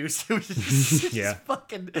onto Juice. It was just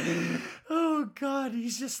fucking. Oh God,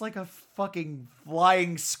 he's just like a fucking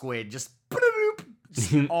flying squid, just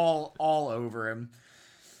all over him.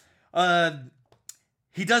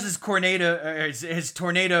 He does his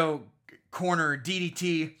tornado corner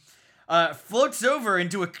DDT. Floats over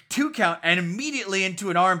into a 2 count and immediately into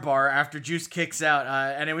an armbar after Juice kicks out,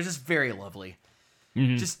 and it was just very lovely.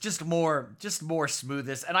 Mm-hmm. Just more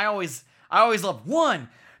smoothness, and I always love 1,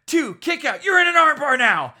 2 kick out. You're in an armbar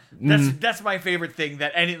now. That's my favorite thing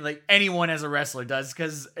that anyone as a wrestler does,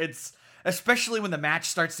 because it's especially when the match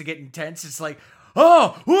starts to get intense. It's like,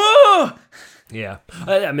 oh, whoa. Yeah,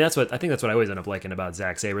 I mean I think that's what I always end up liking about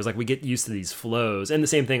Zack Sabre is like we get used to these flows, and the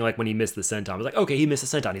same thing like when he missed the senton, I was like, okay, he missed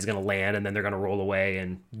the senton, he's gonna land, and then they're gonna roll away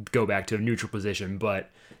and go back to a neutral position. But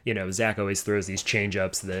Zack always throws these change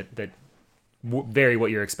ups that vary what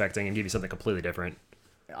you're expecting and give you something completely different.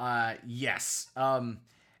 Yes.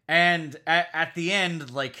 And at the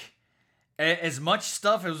end, like as much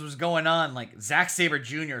stuff as was going on, like Zack Sabre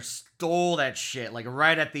Jr. stole that shit, like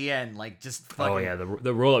right at the end, like just fucking. Oh yeah,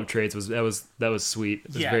 the roll up trades was sweet.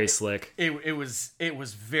 It was very slick. It was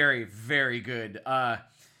very, very good.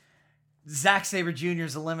 Zack Sabre Jr.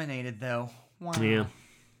 is eliminated though. Wow. Yeah.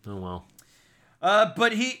 Oh well.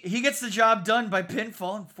 But he gets the job done by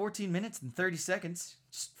pinfall in 14 minutes and 30 seconds.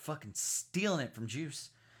 Just fucking stealing it from Juice.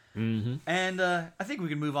 Mm-hmm. And I think we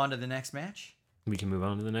can move on to the next match. We can move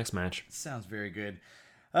on to the next match. Sounds very good.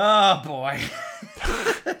 Oh, boy.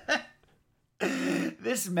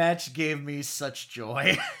 This match gave me such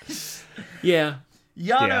joy. Yeah.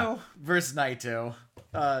 Yano versus Naito.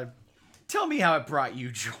 Tell me how it brought you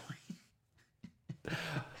joy.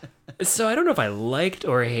 So I don't know if I liked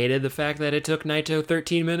or hated the fact that it took Naito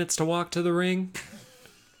 13 minutes to walk to the ring.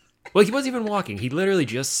 Well, he wasn't even walking. He literally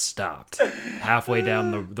just stopped halfway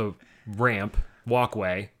down the ramp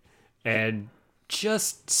walkway and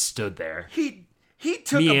just stood there. He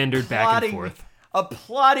took meandered back and forth. A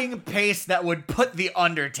plotting pace that would put the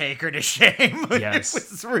Undertaker to shame. Yes.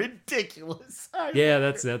 It was ridiculous. Yeah,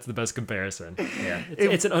 that's the best comparison. Yeah,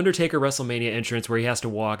 it's an Undertaker WrestleMania entrance where he has to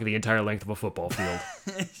walk the entire length of a football field.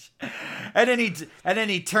 and then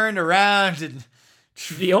he turned around and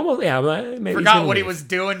he almost maybe forgot what he was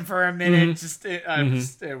doing for a minute.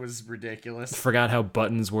 Mm-hmm. It was ridiculous. Forgot how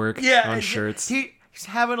buttons work on shirts. He's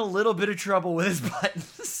having a little bit of trouble with his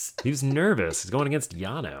buttons. He was nervous. He's going against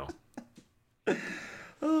Yano.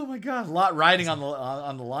 Oh my God, a lot riding on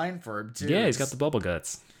the line for him too. Yeah, he's got the bubble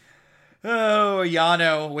guts. Oh,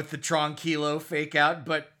 Yano with the Tranquilo fake out,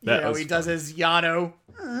 but he does his Yano.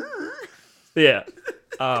 Yeah.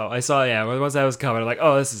 Oh, I saw. Yeah, once that was coming, I'm like,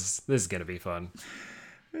 oh, this is gonna be fun.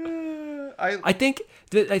 I think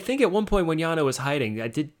at one point when Yano was hiding,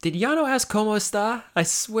 did Yano ask "Cómo está?" I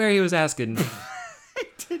swear he was asking. I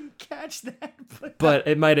didn't catch that, but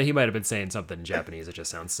he might have been saying something in Japanese. It just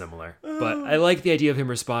sounds similar. But I like the idea of him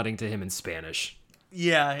responding to him in Spanish.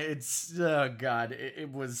 Yeah, it's God,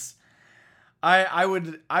 it was. I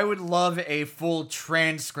would love a full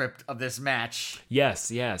transcript of this match. Yes,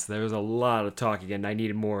 there was a lot of talking, and I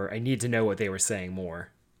need to know what they were saying more.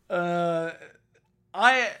 This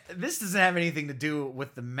doesn't have anything to do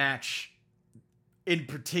with the match in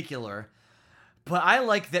particular, but I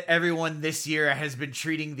like that everyone this year has been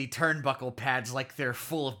treating the turnbuckle pads like they're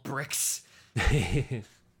full of bricks.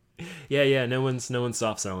 Yeah, no one's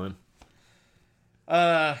soft selling.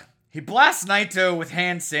 He blasts Naito with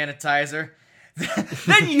hand sanitizer.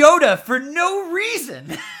 Then Yoda for no reason,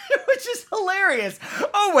 which is hilarious.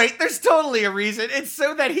 Oh wait, there's totally a reason. It's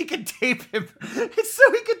so that he can tape him. It's so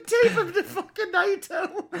he can tape him to fucking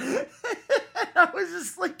Naito. And I was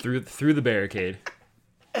just like Through the barricade.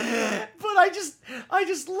 But I just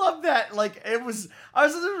love that. Like I was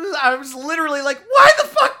literally like, why the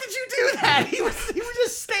fuck did you do that? He was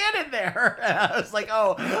just standing there. And I was like,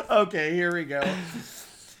 oh, okay, here we go.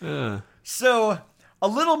 So a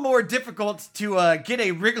little more difficult to get a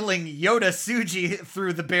wriggling Yoda Tsuji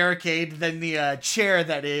through the barricade than the chair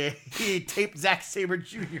that he taped Zack Sabre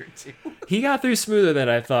Jr. to. He got through smoother than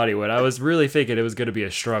I thought he would. I was really thinking it was going to be a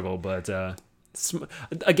struggle, but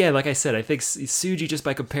again, like I said, I think Tsuji, just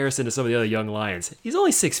by comparison to some of the other young lions, he's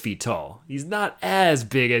only 6 feet tall. He's not as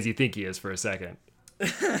big as you think he is for a second.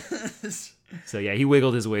 So yeah, he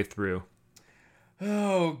wiggled his way through.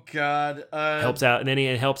 Oh God! Helps out, and then he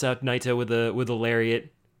helps out Naito with a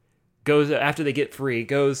lariat. Goes after they get free.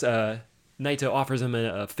 Naito offers him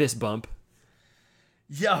a fist bump.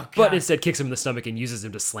 Yeah, oh, God. But instead kicks him in the stomach and uses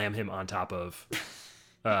him to slam him on top of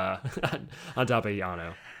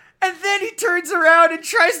Yano. And then he turns around and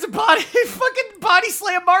tries to fucking body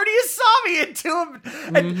slam Marty Asami into him.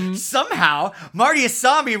 And somehow, Marty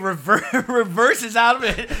Asami reverses out of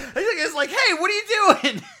it. It's like, hey, what are you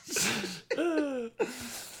doing?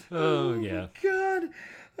 Oh, yeah.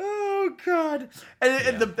 Oh, God.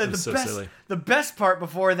 And the best part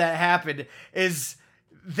before that happened is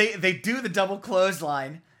they do the double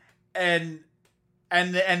clothesline and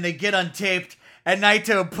they get untaped. And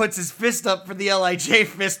Naito puts his fist up for the LIJ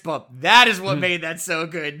fist bump. That is what made that so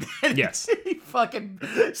good. Yes. He fucking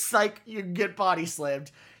psych, you get body slammed.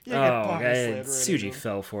 Tsuji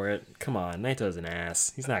fell for it. Come on, Naito's an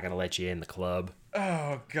ass. He's not going to let you in the club.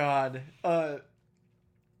 Oh, God.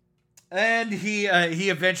 And he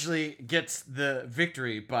eventually gets the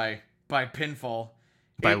victory by pinfall.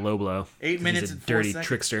 By low blow. 8 minutes He's a and 4 dirty seconds.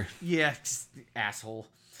 trickster. Yeah, just asshole.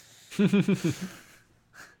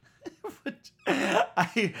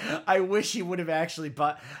 I wish he would have actually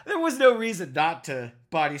there was no reason not to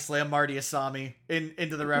body slam Marty Asami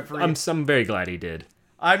into the referee. I'm very glad he did.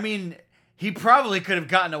 I mean, he probably could have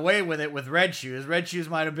gotten away with it with Red Shoes. Red Shoes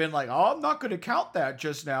might have been like, oh, I'm not going to count that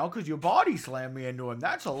just now because you body slammed me into him.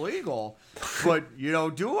 That's illegal. But,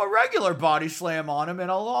 do a regular body slam on him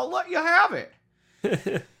and I'll let you have it.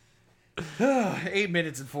 8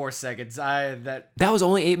 minutes and 4 seconds. That was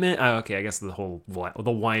only 8 minutes. Oh, okay. I guess the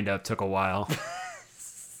wind up took a while.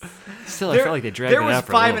 Still, I felt like they dragged it out. There was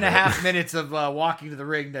for a little 5.5 minutes of walking to the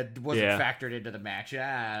ring that wasn't factored into the match.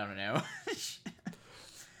 I don't know.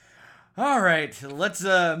 All right, let's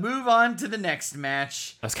move on to the next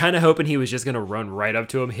match. I was kind of hoping he was just going to run right up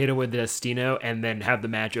to him, hit him with the Destino, and then have the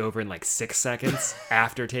match over in like 6 seconds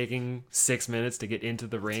after taking 6 minutes to get into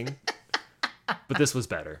the ring. But this was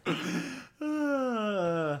better.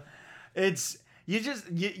 Naito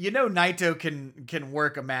can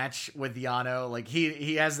work a match with Yano. Like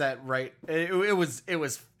he has that right. It was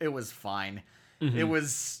fine. Mm-hmm. It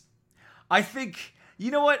was. I think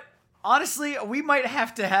what. Honestly, we might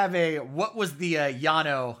have to have what was the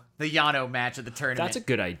Yano match at the tournament. That's a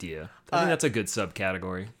good idea. I think that's a good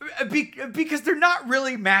subcategory. Because they're not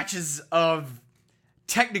really matches of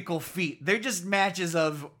technical feat. They're just matches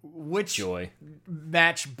of which joy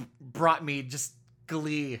match brought me just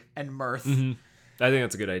glee and mirth. Mm-hmm. I think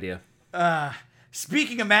that's a good idea.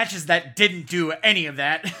 Speaking of matches that didn't do any of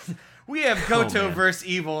that, we have Goto versus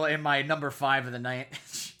Evil in my number 5 of the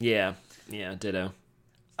night. Yeah, ditto.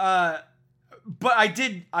 But I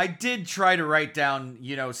did try to write down,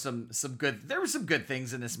 some good. There were some good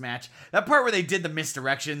things in this match. That part where they did the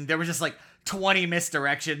misdirection, there was just like 20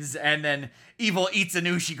 misdirections, and then Evil eats an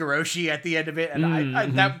Ushigoroshi at the end of it,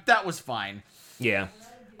 and that was fine. Yeah.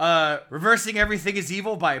 Reversing everything is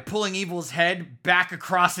Evil by pulling Evil's head back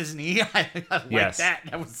across his knee. I like that.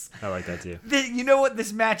 I like that too. You know what?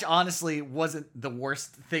 This match honestly wasn't the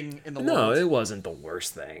worst thing in the world. No, it wasn't the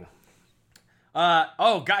worst thing.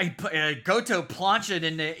 Goto planched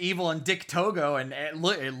into Evil and Dick Togo, and it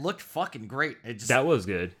looked fucking great. That was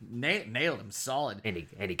good. Nailed him solid. And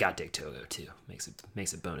he got Dick Togo too. Makes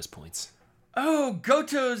it bonus points. Oh,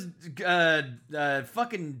 Goto's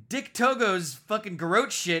fucking Dick Togo's fucking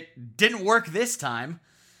garrote shit didn't work this time.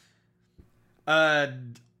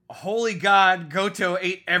 holy God, Goto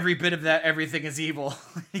ate every bit of that Everything is Evil.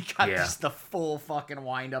 He got just the full fucking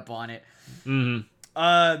wind up on it.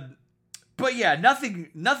 Mm-hmm. But yeah,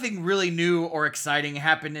 nothing really new or exciting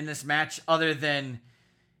happened in this match other than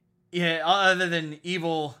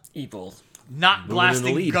Evil not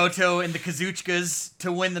blasting Goto in the Kazuchikas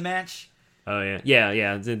to win the match. Oh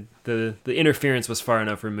yeah. The interference was far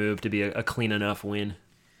enough removed to be a clean enough win.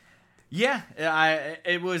 Yeah,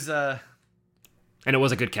 it was and it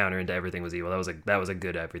was a good counter into Everything Was Evil. That was a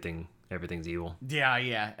good Everything's Evil.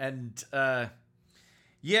 Yeah, and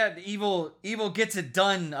Evil gets it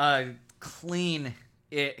done clean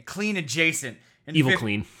adjacent.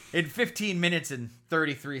 Clean. In 15 minutes and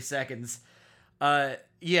 33 seconds.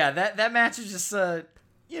 That match is just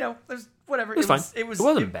there's whatever. It was fine. It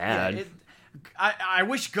wasn't bad. Yeah, I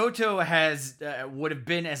wish Goto would have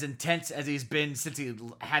been as intense as he's been since he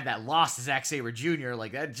had that loss to Zack Sabre Jr.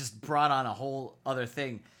 Like, that just brought on a whole other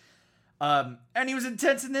thing. And he was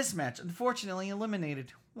intense in this match. Unfortunately,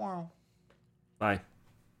 eliminated. Wow. Bye.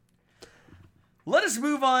 Let us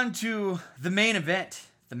move on to the main event,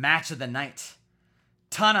 the match of the night.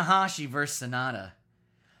 Tanahashi versus Sanada.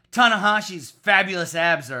 Tanahashi's fabulous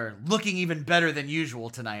abs are looking even better than usual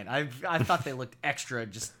tonight. I thought they looked extra,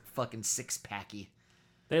 just fucking six-packy.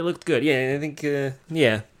 They looked good. Yeah, I think the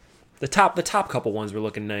top couple ones were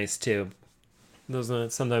looking nice too.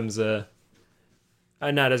 Those sometimes not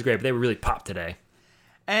as great, but they were really popped today.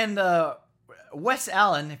 And Wes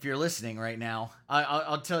Allen, if you're listening right now,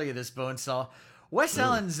 I'll tell you this, Bonesaw. Wes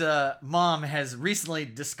Allen's mom has recently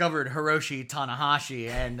discovered Hiroshi Tanahashi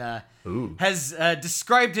and has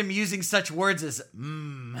described him using such words as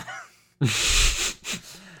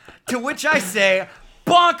to which I say,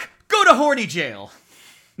 bonk, go to horny jail.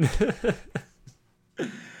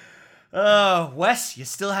 Wes, you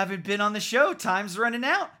still haven't been on the show. Time's running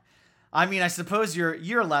out. I mean, I suppose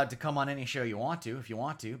you're allowed to come on any show you want to, if you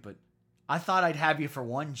want to, but I thought I'd have you for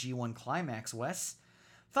one G1 Climax, Wes.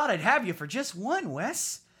 Thought I'd have you for just one,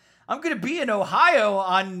 Wes. I'm gonna be in Ohio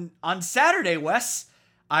on Saturday, Wes.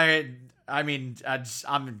 I'm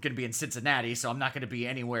gonna be in Cincinnati, so I'm not gonna be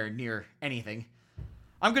anywhere near anything.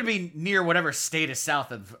 I'm gonna be near whatever state is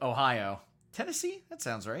south of Ohio. Tennessee? That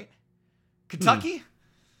sounds right. Kentucky?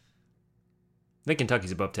 I think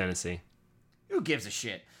Kentucky's above Tennessee. Who gives a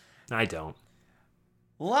shit? I don't.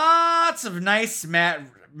 Lots of nice mat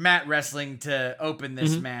wrestling to open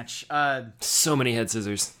this match. So many head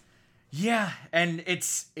scissors. Yeah, and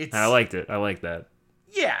it's. I liked it. I like that.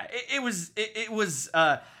 Yeah, it was,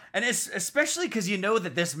 and it's especially because you know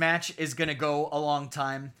that this match is gonna go a long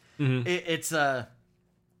time. Mm-hmm.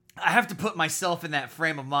 I have to put myself in that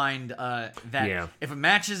frame of mind that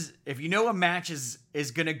if you know a match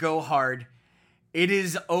is gonna go hard, it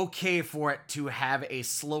is okay for it to have a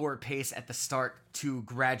slower pace at the start to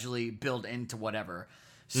gradually build into whatever.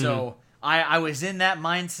 So I was in that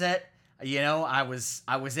mindset. You know, I was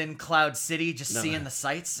in Cloud City just seeing the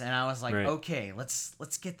sights, and I was like, okay, let's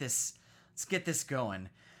get this going.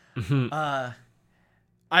 I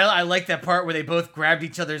like that part where they both grabbed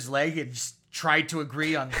each other's leg and just tried to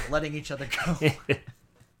agree on letting each other go.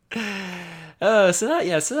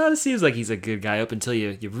 Sonata seems like he's a good guy up until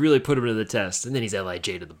you really put him to the test, and then he's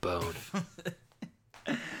LIJ to the bone.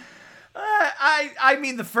 I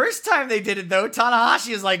mean, the first time they did it, though,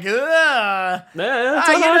 Tanahashi is like, ugh.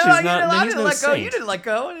 Tanahashi's not, he's no saint. You didn't let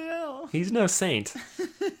go. You know. He's no saint.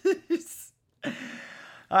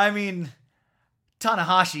 I mean,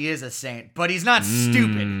 Tanahashi is a saint, but he's not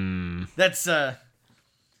stupid. That's,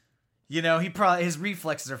 his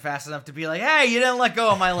reflexes are fast enough to be like, hey, you didn't let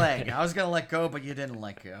go of my leg. I was going to let go, but you didn't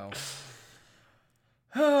let go.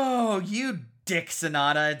 Oh, you dick,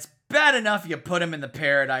 Sonata. It's bad enough you put him in the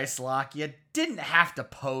Paradise Lock. You didn't have to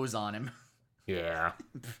pose on him. Yeah.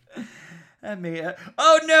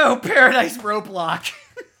 Oh no, Paradise Rope Lock.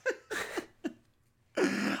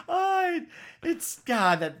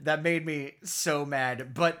 That made me so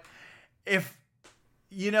mad. But if,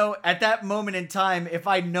 at that moment in time, if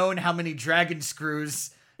I'd known how many dragon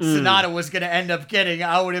screws Sonata was going to end up getting,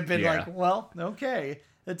 I would have been like, well, okay.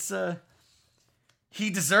 It's, he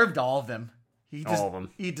deserved all of them. All of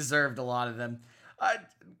them. He deserved a lot of them.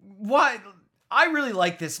 Why? I really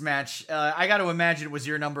like this match. I got to imagine it was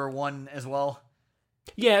your number one as well.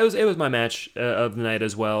 Yeah, it was my match of the night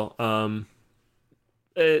as well. I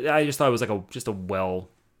just thought it was like just a well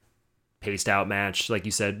paced out match, like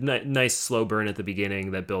you said. Nice slow burn at the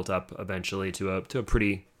beginning that built up eventually to a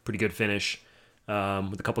pretty good finish,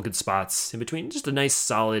 with a couple good spots in between. Just a nice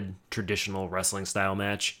solid traditional wrestling style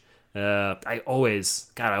match. I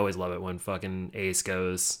always love it when fucking Ace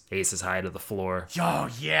is high to the floor. Oh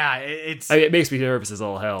yeah, it's It makes me nervous as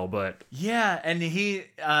all hell, but yeah, and he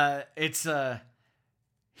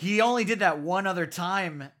only did that one other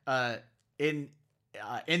time in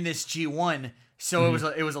this G1, so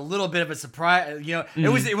it was a little bit of a surprise. You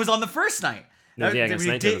know, it was on the first night. Yeah, against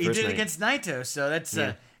Naito, he did it against Naito, so that's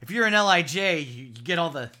if you're an Lij, you get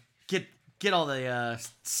all the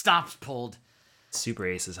stops pulled. Super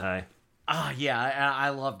Ace is high. Oh yeah, I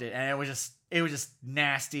loved it, and it was just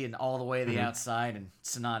nasty and all the way to the outside, and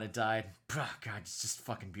Sanada died. God, it's just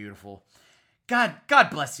fucking beautiful. God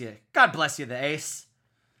bless you. God bless you, the Ace.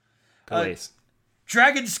 Go Ace.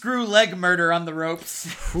 Dragon screw leg murder on the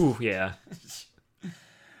ropes. Ooh, yeah.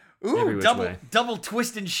 Ooh, double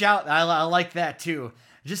twist and shout. I like that too.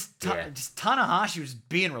 Just Tanahashi was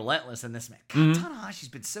being relentless in this match. God, Tanahashi's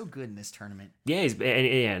been so good in this tournament. Yeah,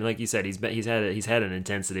 and like you said, he's had an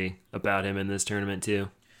intensity about him in this tournament too.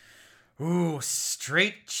 Ooh,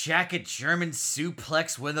 straight jacket German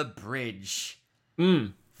suplex with a bridge.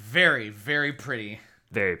 Very, very pretty.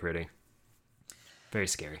 Very pretty. Very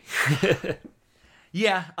scary.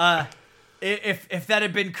 Yeah, if that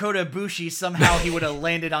had been Kota Ibushi, somehow he would have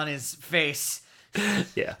landed on his face.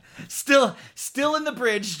 Yeah. Still in the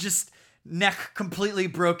bridge, just neck completely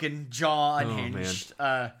broken, jaw unhinged.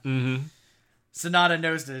 Sonata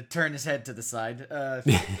knows to turn his head to the side.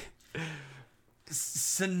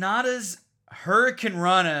 Sonata's Hurricane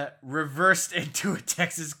Rana reversed into a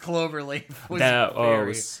Texas Cloverleaf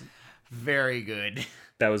was very good.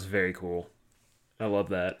 That was very cool. I love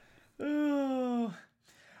that. Oh,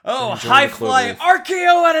 high flying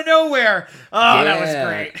RKO out of nowhere. Oh, yeah. That was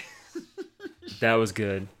great. That was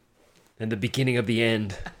good. And the beginning of the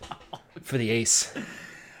end for the Ace.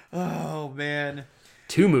 Oh, man.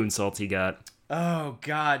 2 moonsaults he got. Oh,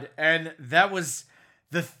 God. And that was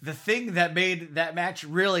the thing that made that match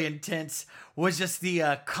really intense was just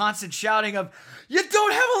the constant shouting of, "You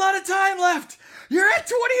don't have a lot of time left. You're at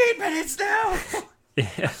 28 minutes now."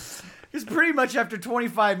 Yeah. Because pretty much after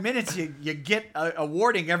 25 minutes, you get a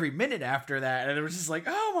warning every minute after that. And it was just like,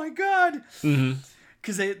 oh, my God.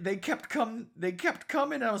 Because they kept coming.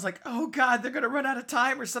 And I was like, oh, God, they're going to run out of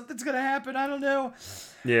time or something's going to happen. I don't know.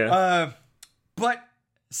 Yeah. But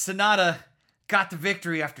Sonata got the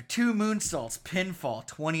victory after 2 moonsaults, pinfall,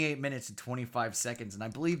 28 minutes and 25 seconds. And I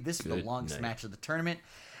believe this is the longest match of the tournament.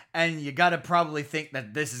 And you got to probably think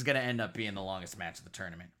that this is going to end up being the longest match of the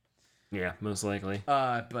tournament. Yeah, most likely.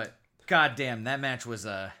 But goddamn, that match was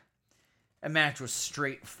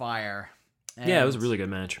straight fire. And yeah, it was a really good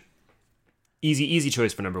match. Easy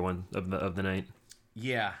choice for number 1 of the night.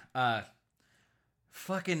 Yeah.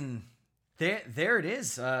 Fucking there it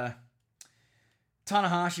is.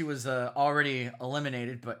 Tanahashi was already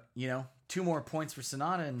eliminated, but 2 more points for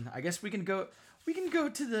Sonata, and I guess we can go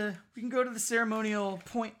to the ceremonial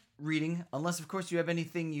point reading, unless of course you have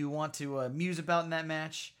anything you want to muse about in that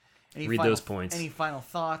match. Read those points. Any final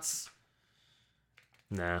thoughts?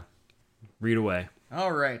 Nah. Read away.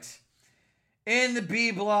 All right. In the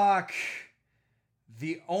B block,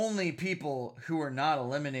 the only people who are not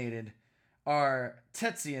eliminated are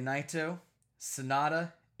Tetsuya Naito,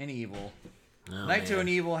 Sonata, and Evil. Oh, Naito and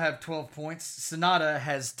Evil have 12 points. Sonata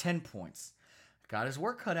has 10 points. Got his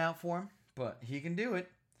work cut out for him, but he can do it.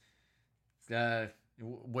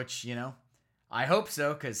 Which, I hope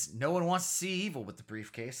so, because no one wants to see Evil with the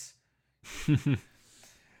briefcase.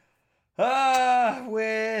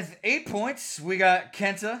 With 8 points, we got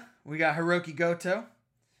Kenta. We got Hiroki Goto.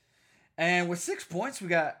 And with 6 points, we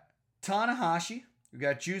got Tanahashi. We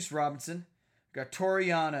got Juice Robinson. We got Toru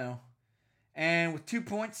Yano. And with 2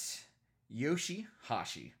 points,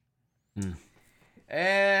 Yoshi-Hashi.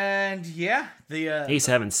 And yeah, the Ace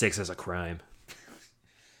having 6 is a crime.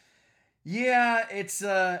 Yeah, it's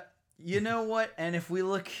you know what? And if we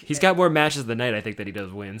look, he's got more matches of the night, I think, that he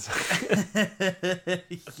does wins.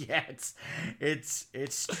 Yeah,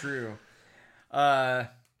 it's true.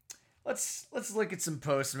 Let's look at some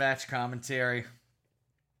post-match commentary.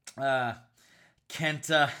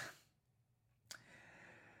 Kenta.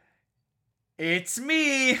 It's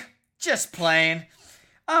me, just playing.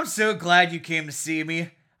 I'm so glad you came to see me.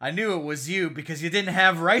 I knew it was you because you didn't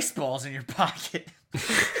have rice balls in your pocket.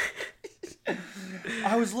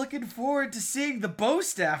 I was looking forward to seeing the bow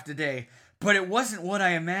staff today, but it wasn't what I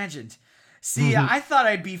imagined. See, I thought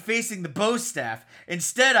I'd be facing the bow staff.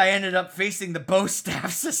 Instead, I ended up facing the bow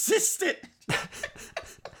staff's assistant.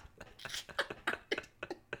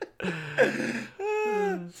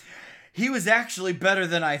 He was actually better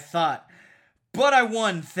than I thought, but I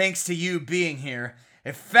won thanks to you being here.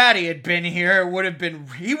 If Fatty had been here,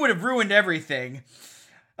 he would have ruined everything.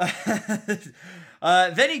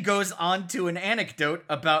 Then he goes on to an anecdote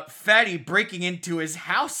about Fatty breaking into his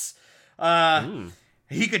house.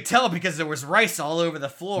 He could tell because there was rice all over the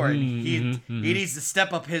floor, and he needs to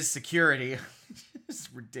step up his security.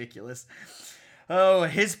 It's ridiculous. Oh,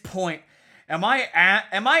 his point. Am I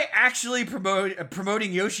actually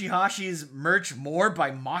promoting Yoshihashi's merch more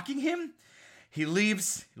by mocking him? He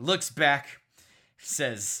leaves, looks back,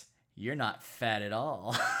 says, "You're not fat at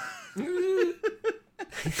all."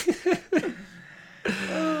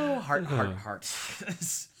 Oh, heart.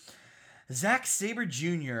 Zack Sabre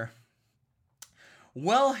Jr.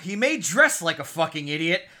 Well, he may dress like a fucking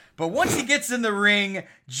idiot, but once he gets in the ring,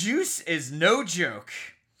 Juice is no joke.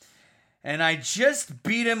 And I just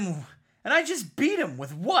beat him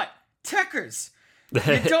with what? Techers.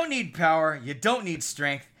 You don't need power, you don't need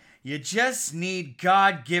strength, you just need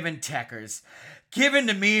God-given Techers. Given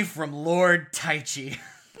to me from Lord Taichi.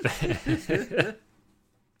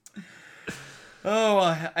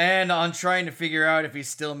 Oh, and on trying to figure out if he's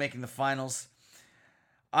still making the finals.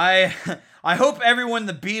 I hope everyone in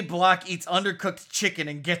the B block eats undercooked chicken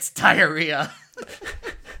and gets diarrhea.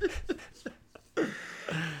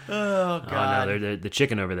 Oh, God. Oh, no, the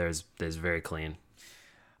chicken over there is very clean.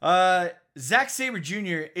 Zack Sabre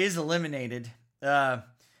Jr. is eliminated,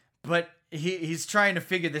 but he's trying to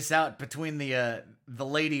figure this out between the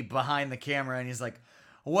lady behind the camera, and he's like,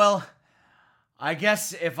 well, I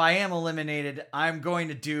guess if I am eliminated, I'm going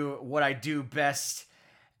to do what I do best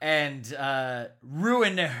and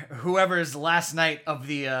ruin whoever's last night of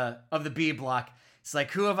the B block. It's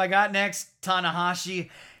like, who have I got next? Tanahashi.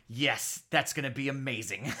 Yes, that's gonna be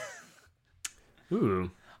amazing.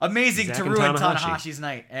 Ooh, amazing Zack to and ruin Tanahashi. Tanahashi's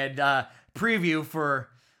night. And preview for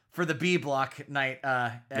the B block night.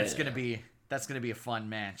 That's gonna be a fun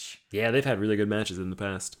match. Yeah, they've had really good matches in the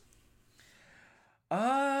past.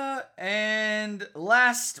 And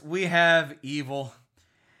last we have Evil.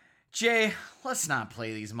 Jay, let's not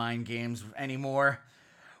play these mind games anymore.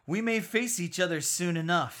 We may face each other soon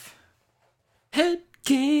enough. Head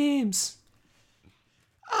games.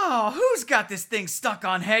 Oh, who's got this thing stuck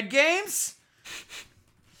on head games?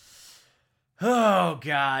 Oh,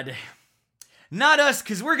 God. Not us,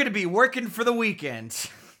 because we're going to be working for the weekend.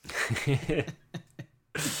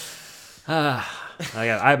 I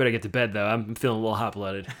better get to bed, though. I'm feeling a little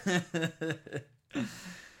hot-blooded.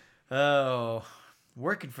 Oh,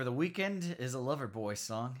 working for the weekend is a Loverboy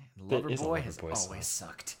song. Loverboy has Loverboy always song.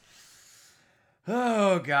 sucked.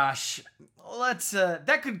 Oh gosh, let's.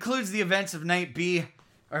 That concludes the events of night B,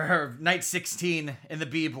 or night 16 in the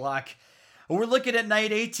B block. We're looking at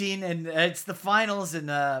night 18, and it's the finals. And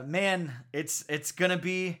man, it's gonna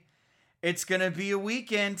be a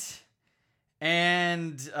weekend.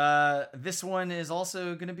 And this one is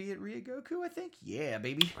also gonna be at Ryogoku, I think. Yeah,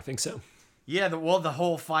 baby. I think so. Yeah, the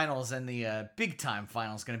whole finals and the big time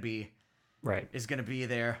finals gonna be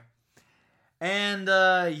there. And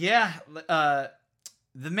the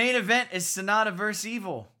main event is Sonata versus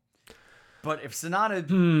Evil. But if Sonata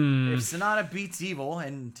beats Evil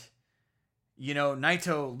and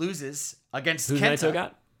Naito loses against Who's Kenta. Naito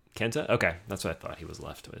got? Kenta? Okay, that's what I thought he was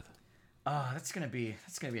left with. That's gonna be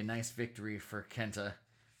a nice victory for Kenta.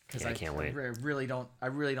 Because I can't wait. I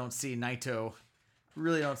really don't see Naito.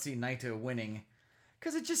 Really don't see Naito winning,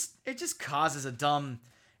 because it just causes a dumb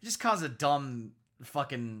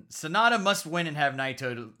fucking Sonata must win and have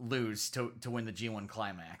Naito lose to win the G1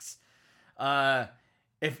 climax.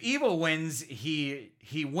 If Evil wins, he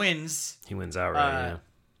wins. He wins outright.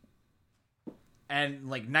 Yeah. And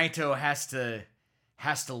like Naito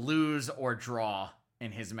has to lose or draw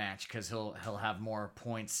in his match because he'll have more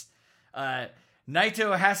points.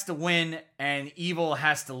 Naito has to win and Evil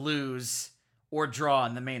has to lose or draw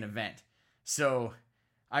in the main event. So,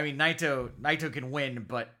 I mean, Naito can win,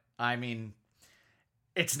 but I mean,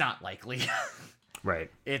 it's not likely. Right.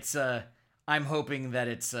 It's I'm hoping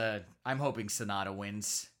Sonata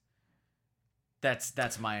wins.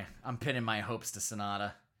 I'm pinning my hopes to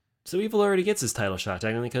Sonata. So Evil already gets his title shot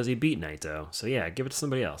technically because he beat Naito. So yeah, give it to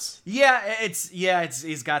somebody else.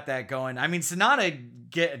 He's got that going. I mean, Sonata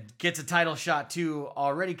gets a title shot too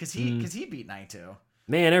already because he beat Naito.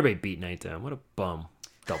 Man, everybody beat Naito. What a bum.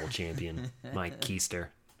 Double champion. Mike Keister.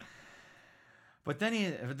 But then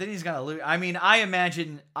he's got to lose. I mean, I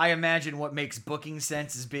imagine what makes booking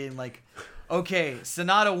sense is being like, okay,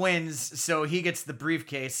 Sonata wins, so he gets the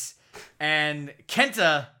briefcase, and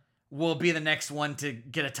Kenta will be the next one to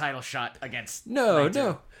get a title shot against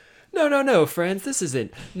Naito. No, friends. This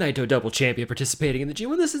isn't Naito double champion participating in the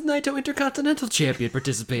G1. This is Naito Intercontinental champion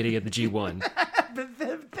participating in the G1.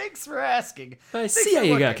 Thanks for asking. I see how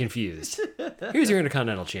you got confused. Here's your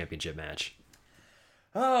Intercontinental Championship match.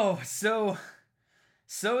 Oh, so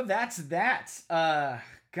that's that.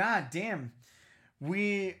 God damn.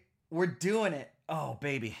 We're doing it. Oh,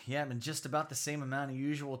 baby. Yeah, I'm in just about the same amount of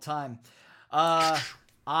usual time. I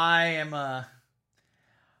am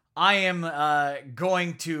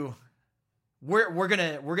going to we're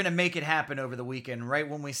gonna make it happen over the weekend, right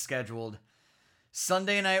when we scheduled.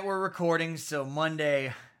 Sunday night we're recording, so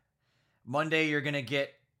Monday you're gonna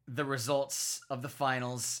get the results of the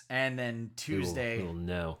finals, and then Tuesday we'll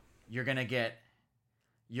know. you're gonna get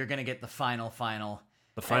the final.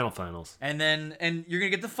 The finals. And you're gonna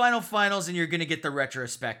get the finals, and you're gonna get the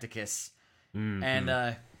retrospecticus. Mm-hmm.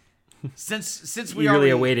 And since we Eagerly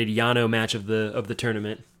already awaited Yano match of the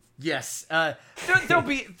tournament. yes, there'll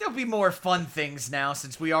be more fun things now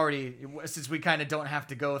since we kind of don't have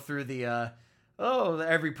to go through the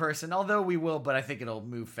every person. Although we will, but I think it'll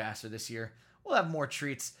move faster this year. We'll have more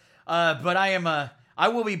treats. But I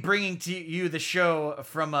will be bringing to you the show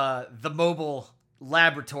from the mobile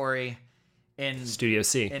laboratory in Studio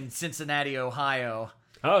C in Cincinnati, Ohio.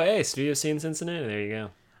 Oh, hey, Studio C in Cincinnati. There you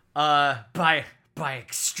go. By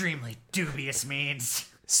extremely dubious means.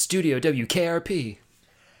 Studio WKRP.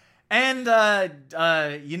 And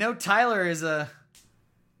Tyler is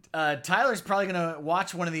Tyler's probably gonna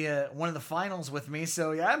watch one of the finals with me.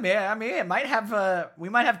 So yeah, we might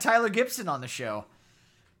have Tyler Gibson on the show.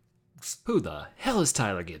 Who the hell is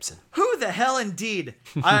Tyler Gibson? Who the hell, indeed?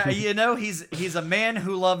 He's a man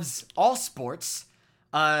who loves all sports.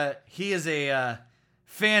 He is a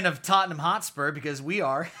fan of Tottenham Hotspur because we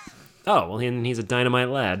are. Oh, well, he's a dynamite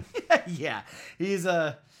lad. Yeah, he's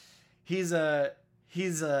a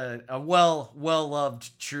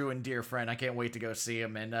well-loved, true and dear friend. I can't wait to go see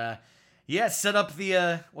him. And we'll set up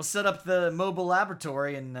the mobile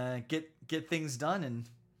laboratory and get things done, and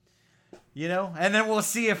and then we'll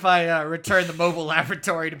see if I return the mobile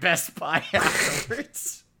laboratory to Best Buy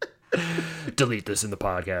afterwards. Delete this in the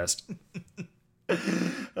podcast.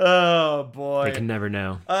 Oh boy, They can never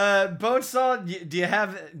know. Bonesaw, do you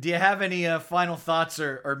have any final thoughts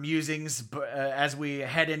or musings as we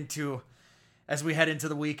head into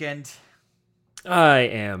the weekend? I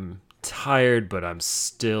am tired, but I'm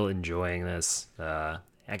still enjoying this. A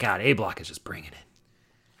Block is just bringing it.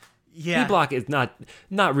 Yeah, B Block is not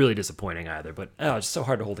really disappointing either, but it's so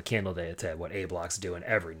hard to hold a candle to what A Block's doing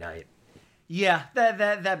every night. Yeah,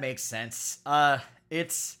 that makes sense. I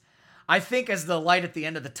think as the light at the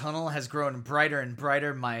end of the tunnel has grown brighter and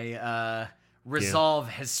brighter, my resolve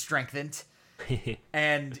has strengthened.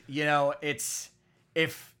 And it's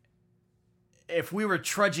if we were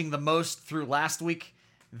trudging the most through last week,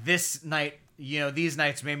 this night, these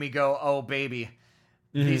nights made me go, oh baby.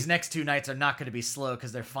 Mm-hmm. These next two nights are not going to be slow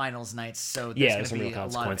because they're finals nights, so there's going to be a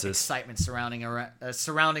lot of excitement surrounding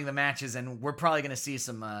the matches, and we're probably going to see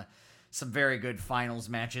some very good finals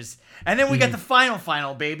matches. And then we get the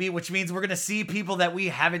final, baby, which means we're going to see people that we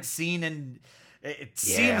haven't seen, and I'm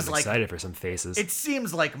excited for some faces. It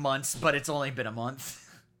seems like months, but it's only been a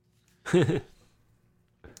month. Oh,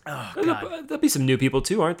 God. There'll be some new people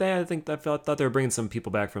too, aren't they? I thought they were bringing some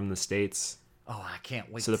people back from the States. Oh, I can't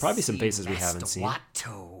wait. So there'll probably be some faces we haven't seen.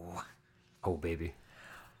 Watto. Oh, baby.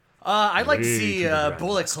 I'd like to see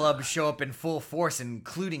Bullet Club show up in full force,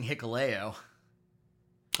 including Hikuleo.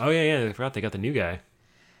 Oh, yeah, I forgot they got the new guy.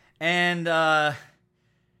 And,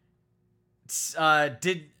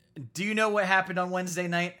 do you know what happened on Wednesday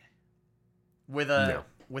night? With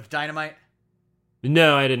Dynamite?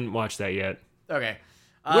 No, I didn't watch that yet. Okay.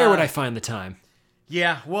 Where would I find the time?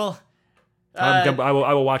 Yeah, well... I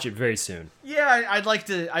will watch it very soon. Yeah, I'd like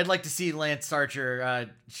to see Lance Archer.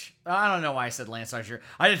 I don't know why I said Lance Archer.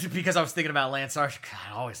 Because I was thinking about Lance Archer. God,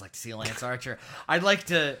 I always like to see Lance Archer. I'd like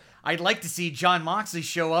to see Jon Moxley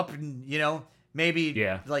show up and maybe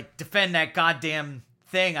defend that goddamn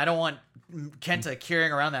thing. I don't want Kenta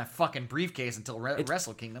carrying around that fucking briefcase until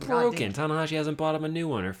Wrestle Kingdom. Broken. Tanahashi hasn't bought him a new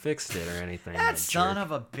one or fixed it or anything. That son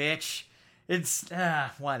of a bitch. It's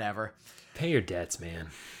whatever. Pay your debts, man.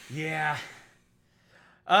 Yeah.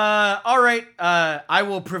 All right. I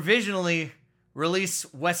will provisionally release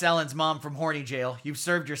Wes Allen's mom from horny jail. You've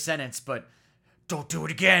served your sentence, but don't do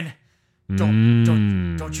it again.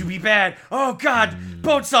 Don't you be bad. Oh God,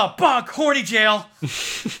 Bonesaw, bonk, horny jail.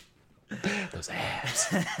 Those abs.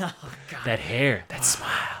 Oh, God. That hair, that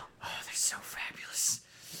smile. Oh, they're so fabulous.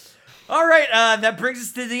 All right, that brings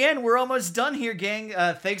us to the end. We're almost done here, gang.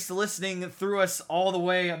 Thanks for listening through us all the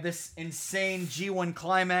way of this insane G1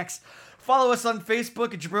 climax. Follow us on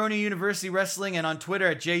Facebook at Jabroni University Wrestling and on Twitter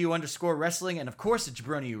at JU_wrestling and of course at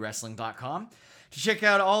JabroniUWrestling.com. To check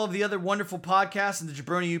out all of the other wonderful podcasts in the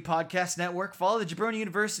Jabroni U Podcast Network, follow the Jabroni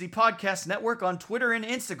University Podcast Network on Twitter and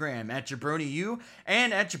Instagram at JabroniU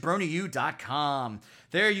and at JabroniU.com.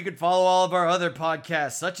 There you can follow all of our other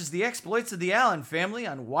podcasts, such as The Exploits of the Allen Family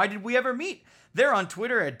on Why Did We Ever Meet? They're on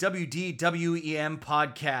Twitter at WDWEM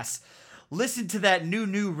Podcasts. Listen to that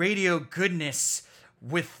new radio goodness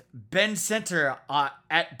with Ben Center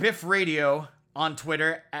at Biff Radio on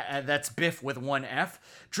Twitter. That's Biff with one F.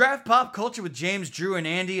 Draft Pop Culture with James, Drew, and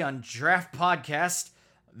Andy on Draft Podcast,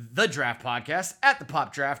 The Draft Podcast, at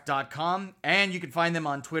thepopdraft.com. And you can find them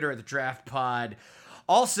on Twitter at The Draft Pod.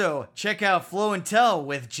 Also, check out Flow and Tell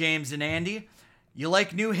with James and Andy. You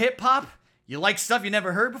like new hip-hop? You like stuff you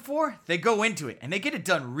never heard before? They go into it, and they get it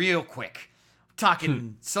done real quick. I'm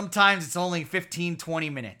talking, sometimes it's only 15, 20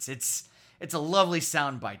 minutes. It's a lovely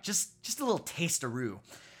soundbite, just a little taste-a-roo.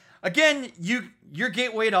 Again, your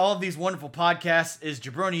gateway to all of these wonderful podcasts is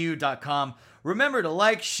JabroniU.com. Remember to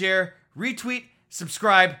like, share, retweet,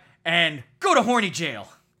 subscribe, and go to horny jail.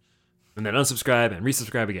 And then unsubscribe and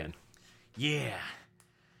resubscribe again. Yeah.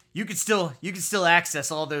 You can still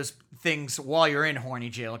access all those things while you're in horny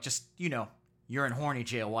jail. Just, you're in horny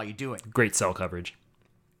jail while you do it. Great cell coverage.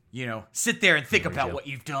 Sit there and think about jail. what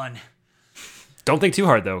you've done. Don't think too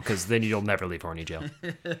hard, though, because then you'll never leave horny jail.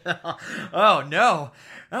 Oh, no.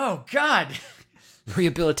 Oh, God.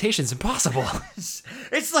 Rehabilitation's impossible.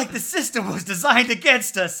 It's like the system was designed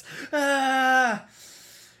against us. Oh,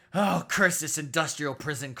 curse this industrial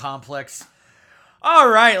prison complex. All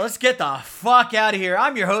right, let's get the fuck out of here.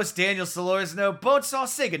 I'm your host, Daniel Solorzano. Bonesaw,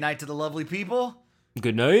 say goodnight to the lovely people.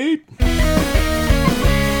 Good night.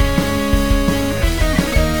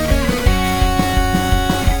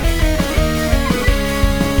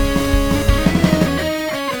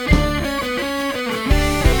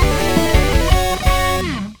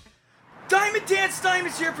 Diamond Dan Stein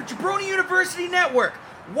is here for Jabroni University Network.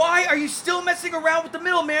 Why are you still messing around with the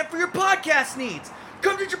middleman for your podcast needs?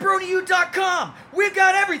 Come to JabroniU.com. We've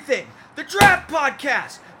got everything. The Draft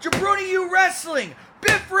Podcast, Jabroni U Wrestling,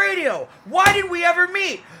 Biff Radio. Why Did We Ever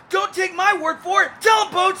Meet? Don't take my word for it. Tell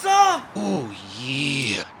him, Bonesaw. Oh,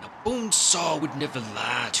 yeah. Now, Bonesaw would never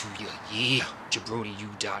lie to you. Yeah.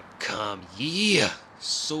 JabroniU.com. Yeah.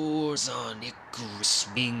 Swords on Icarus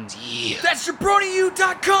wings. Yeah. That's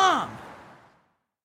JabroniU.com.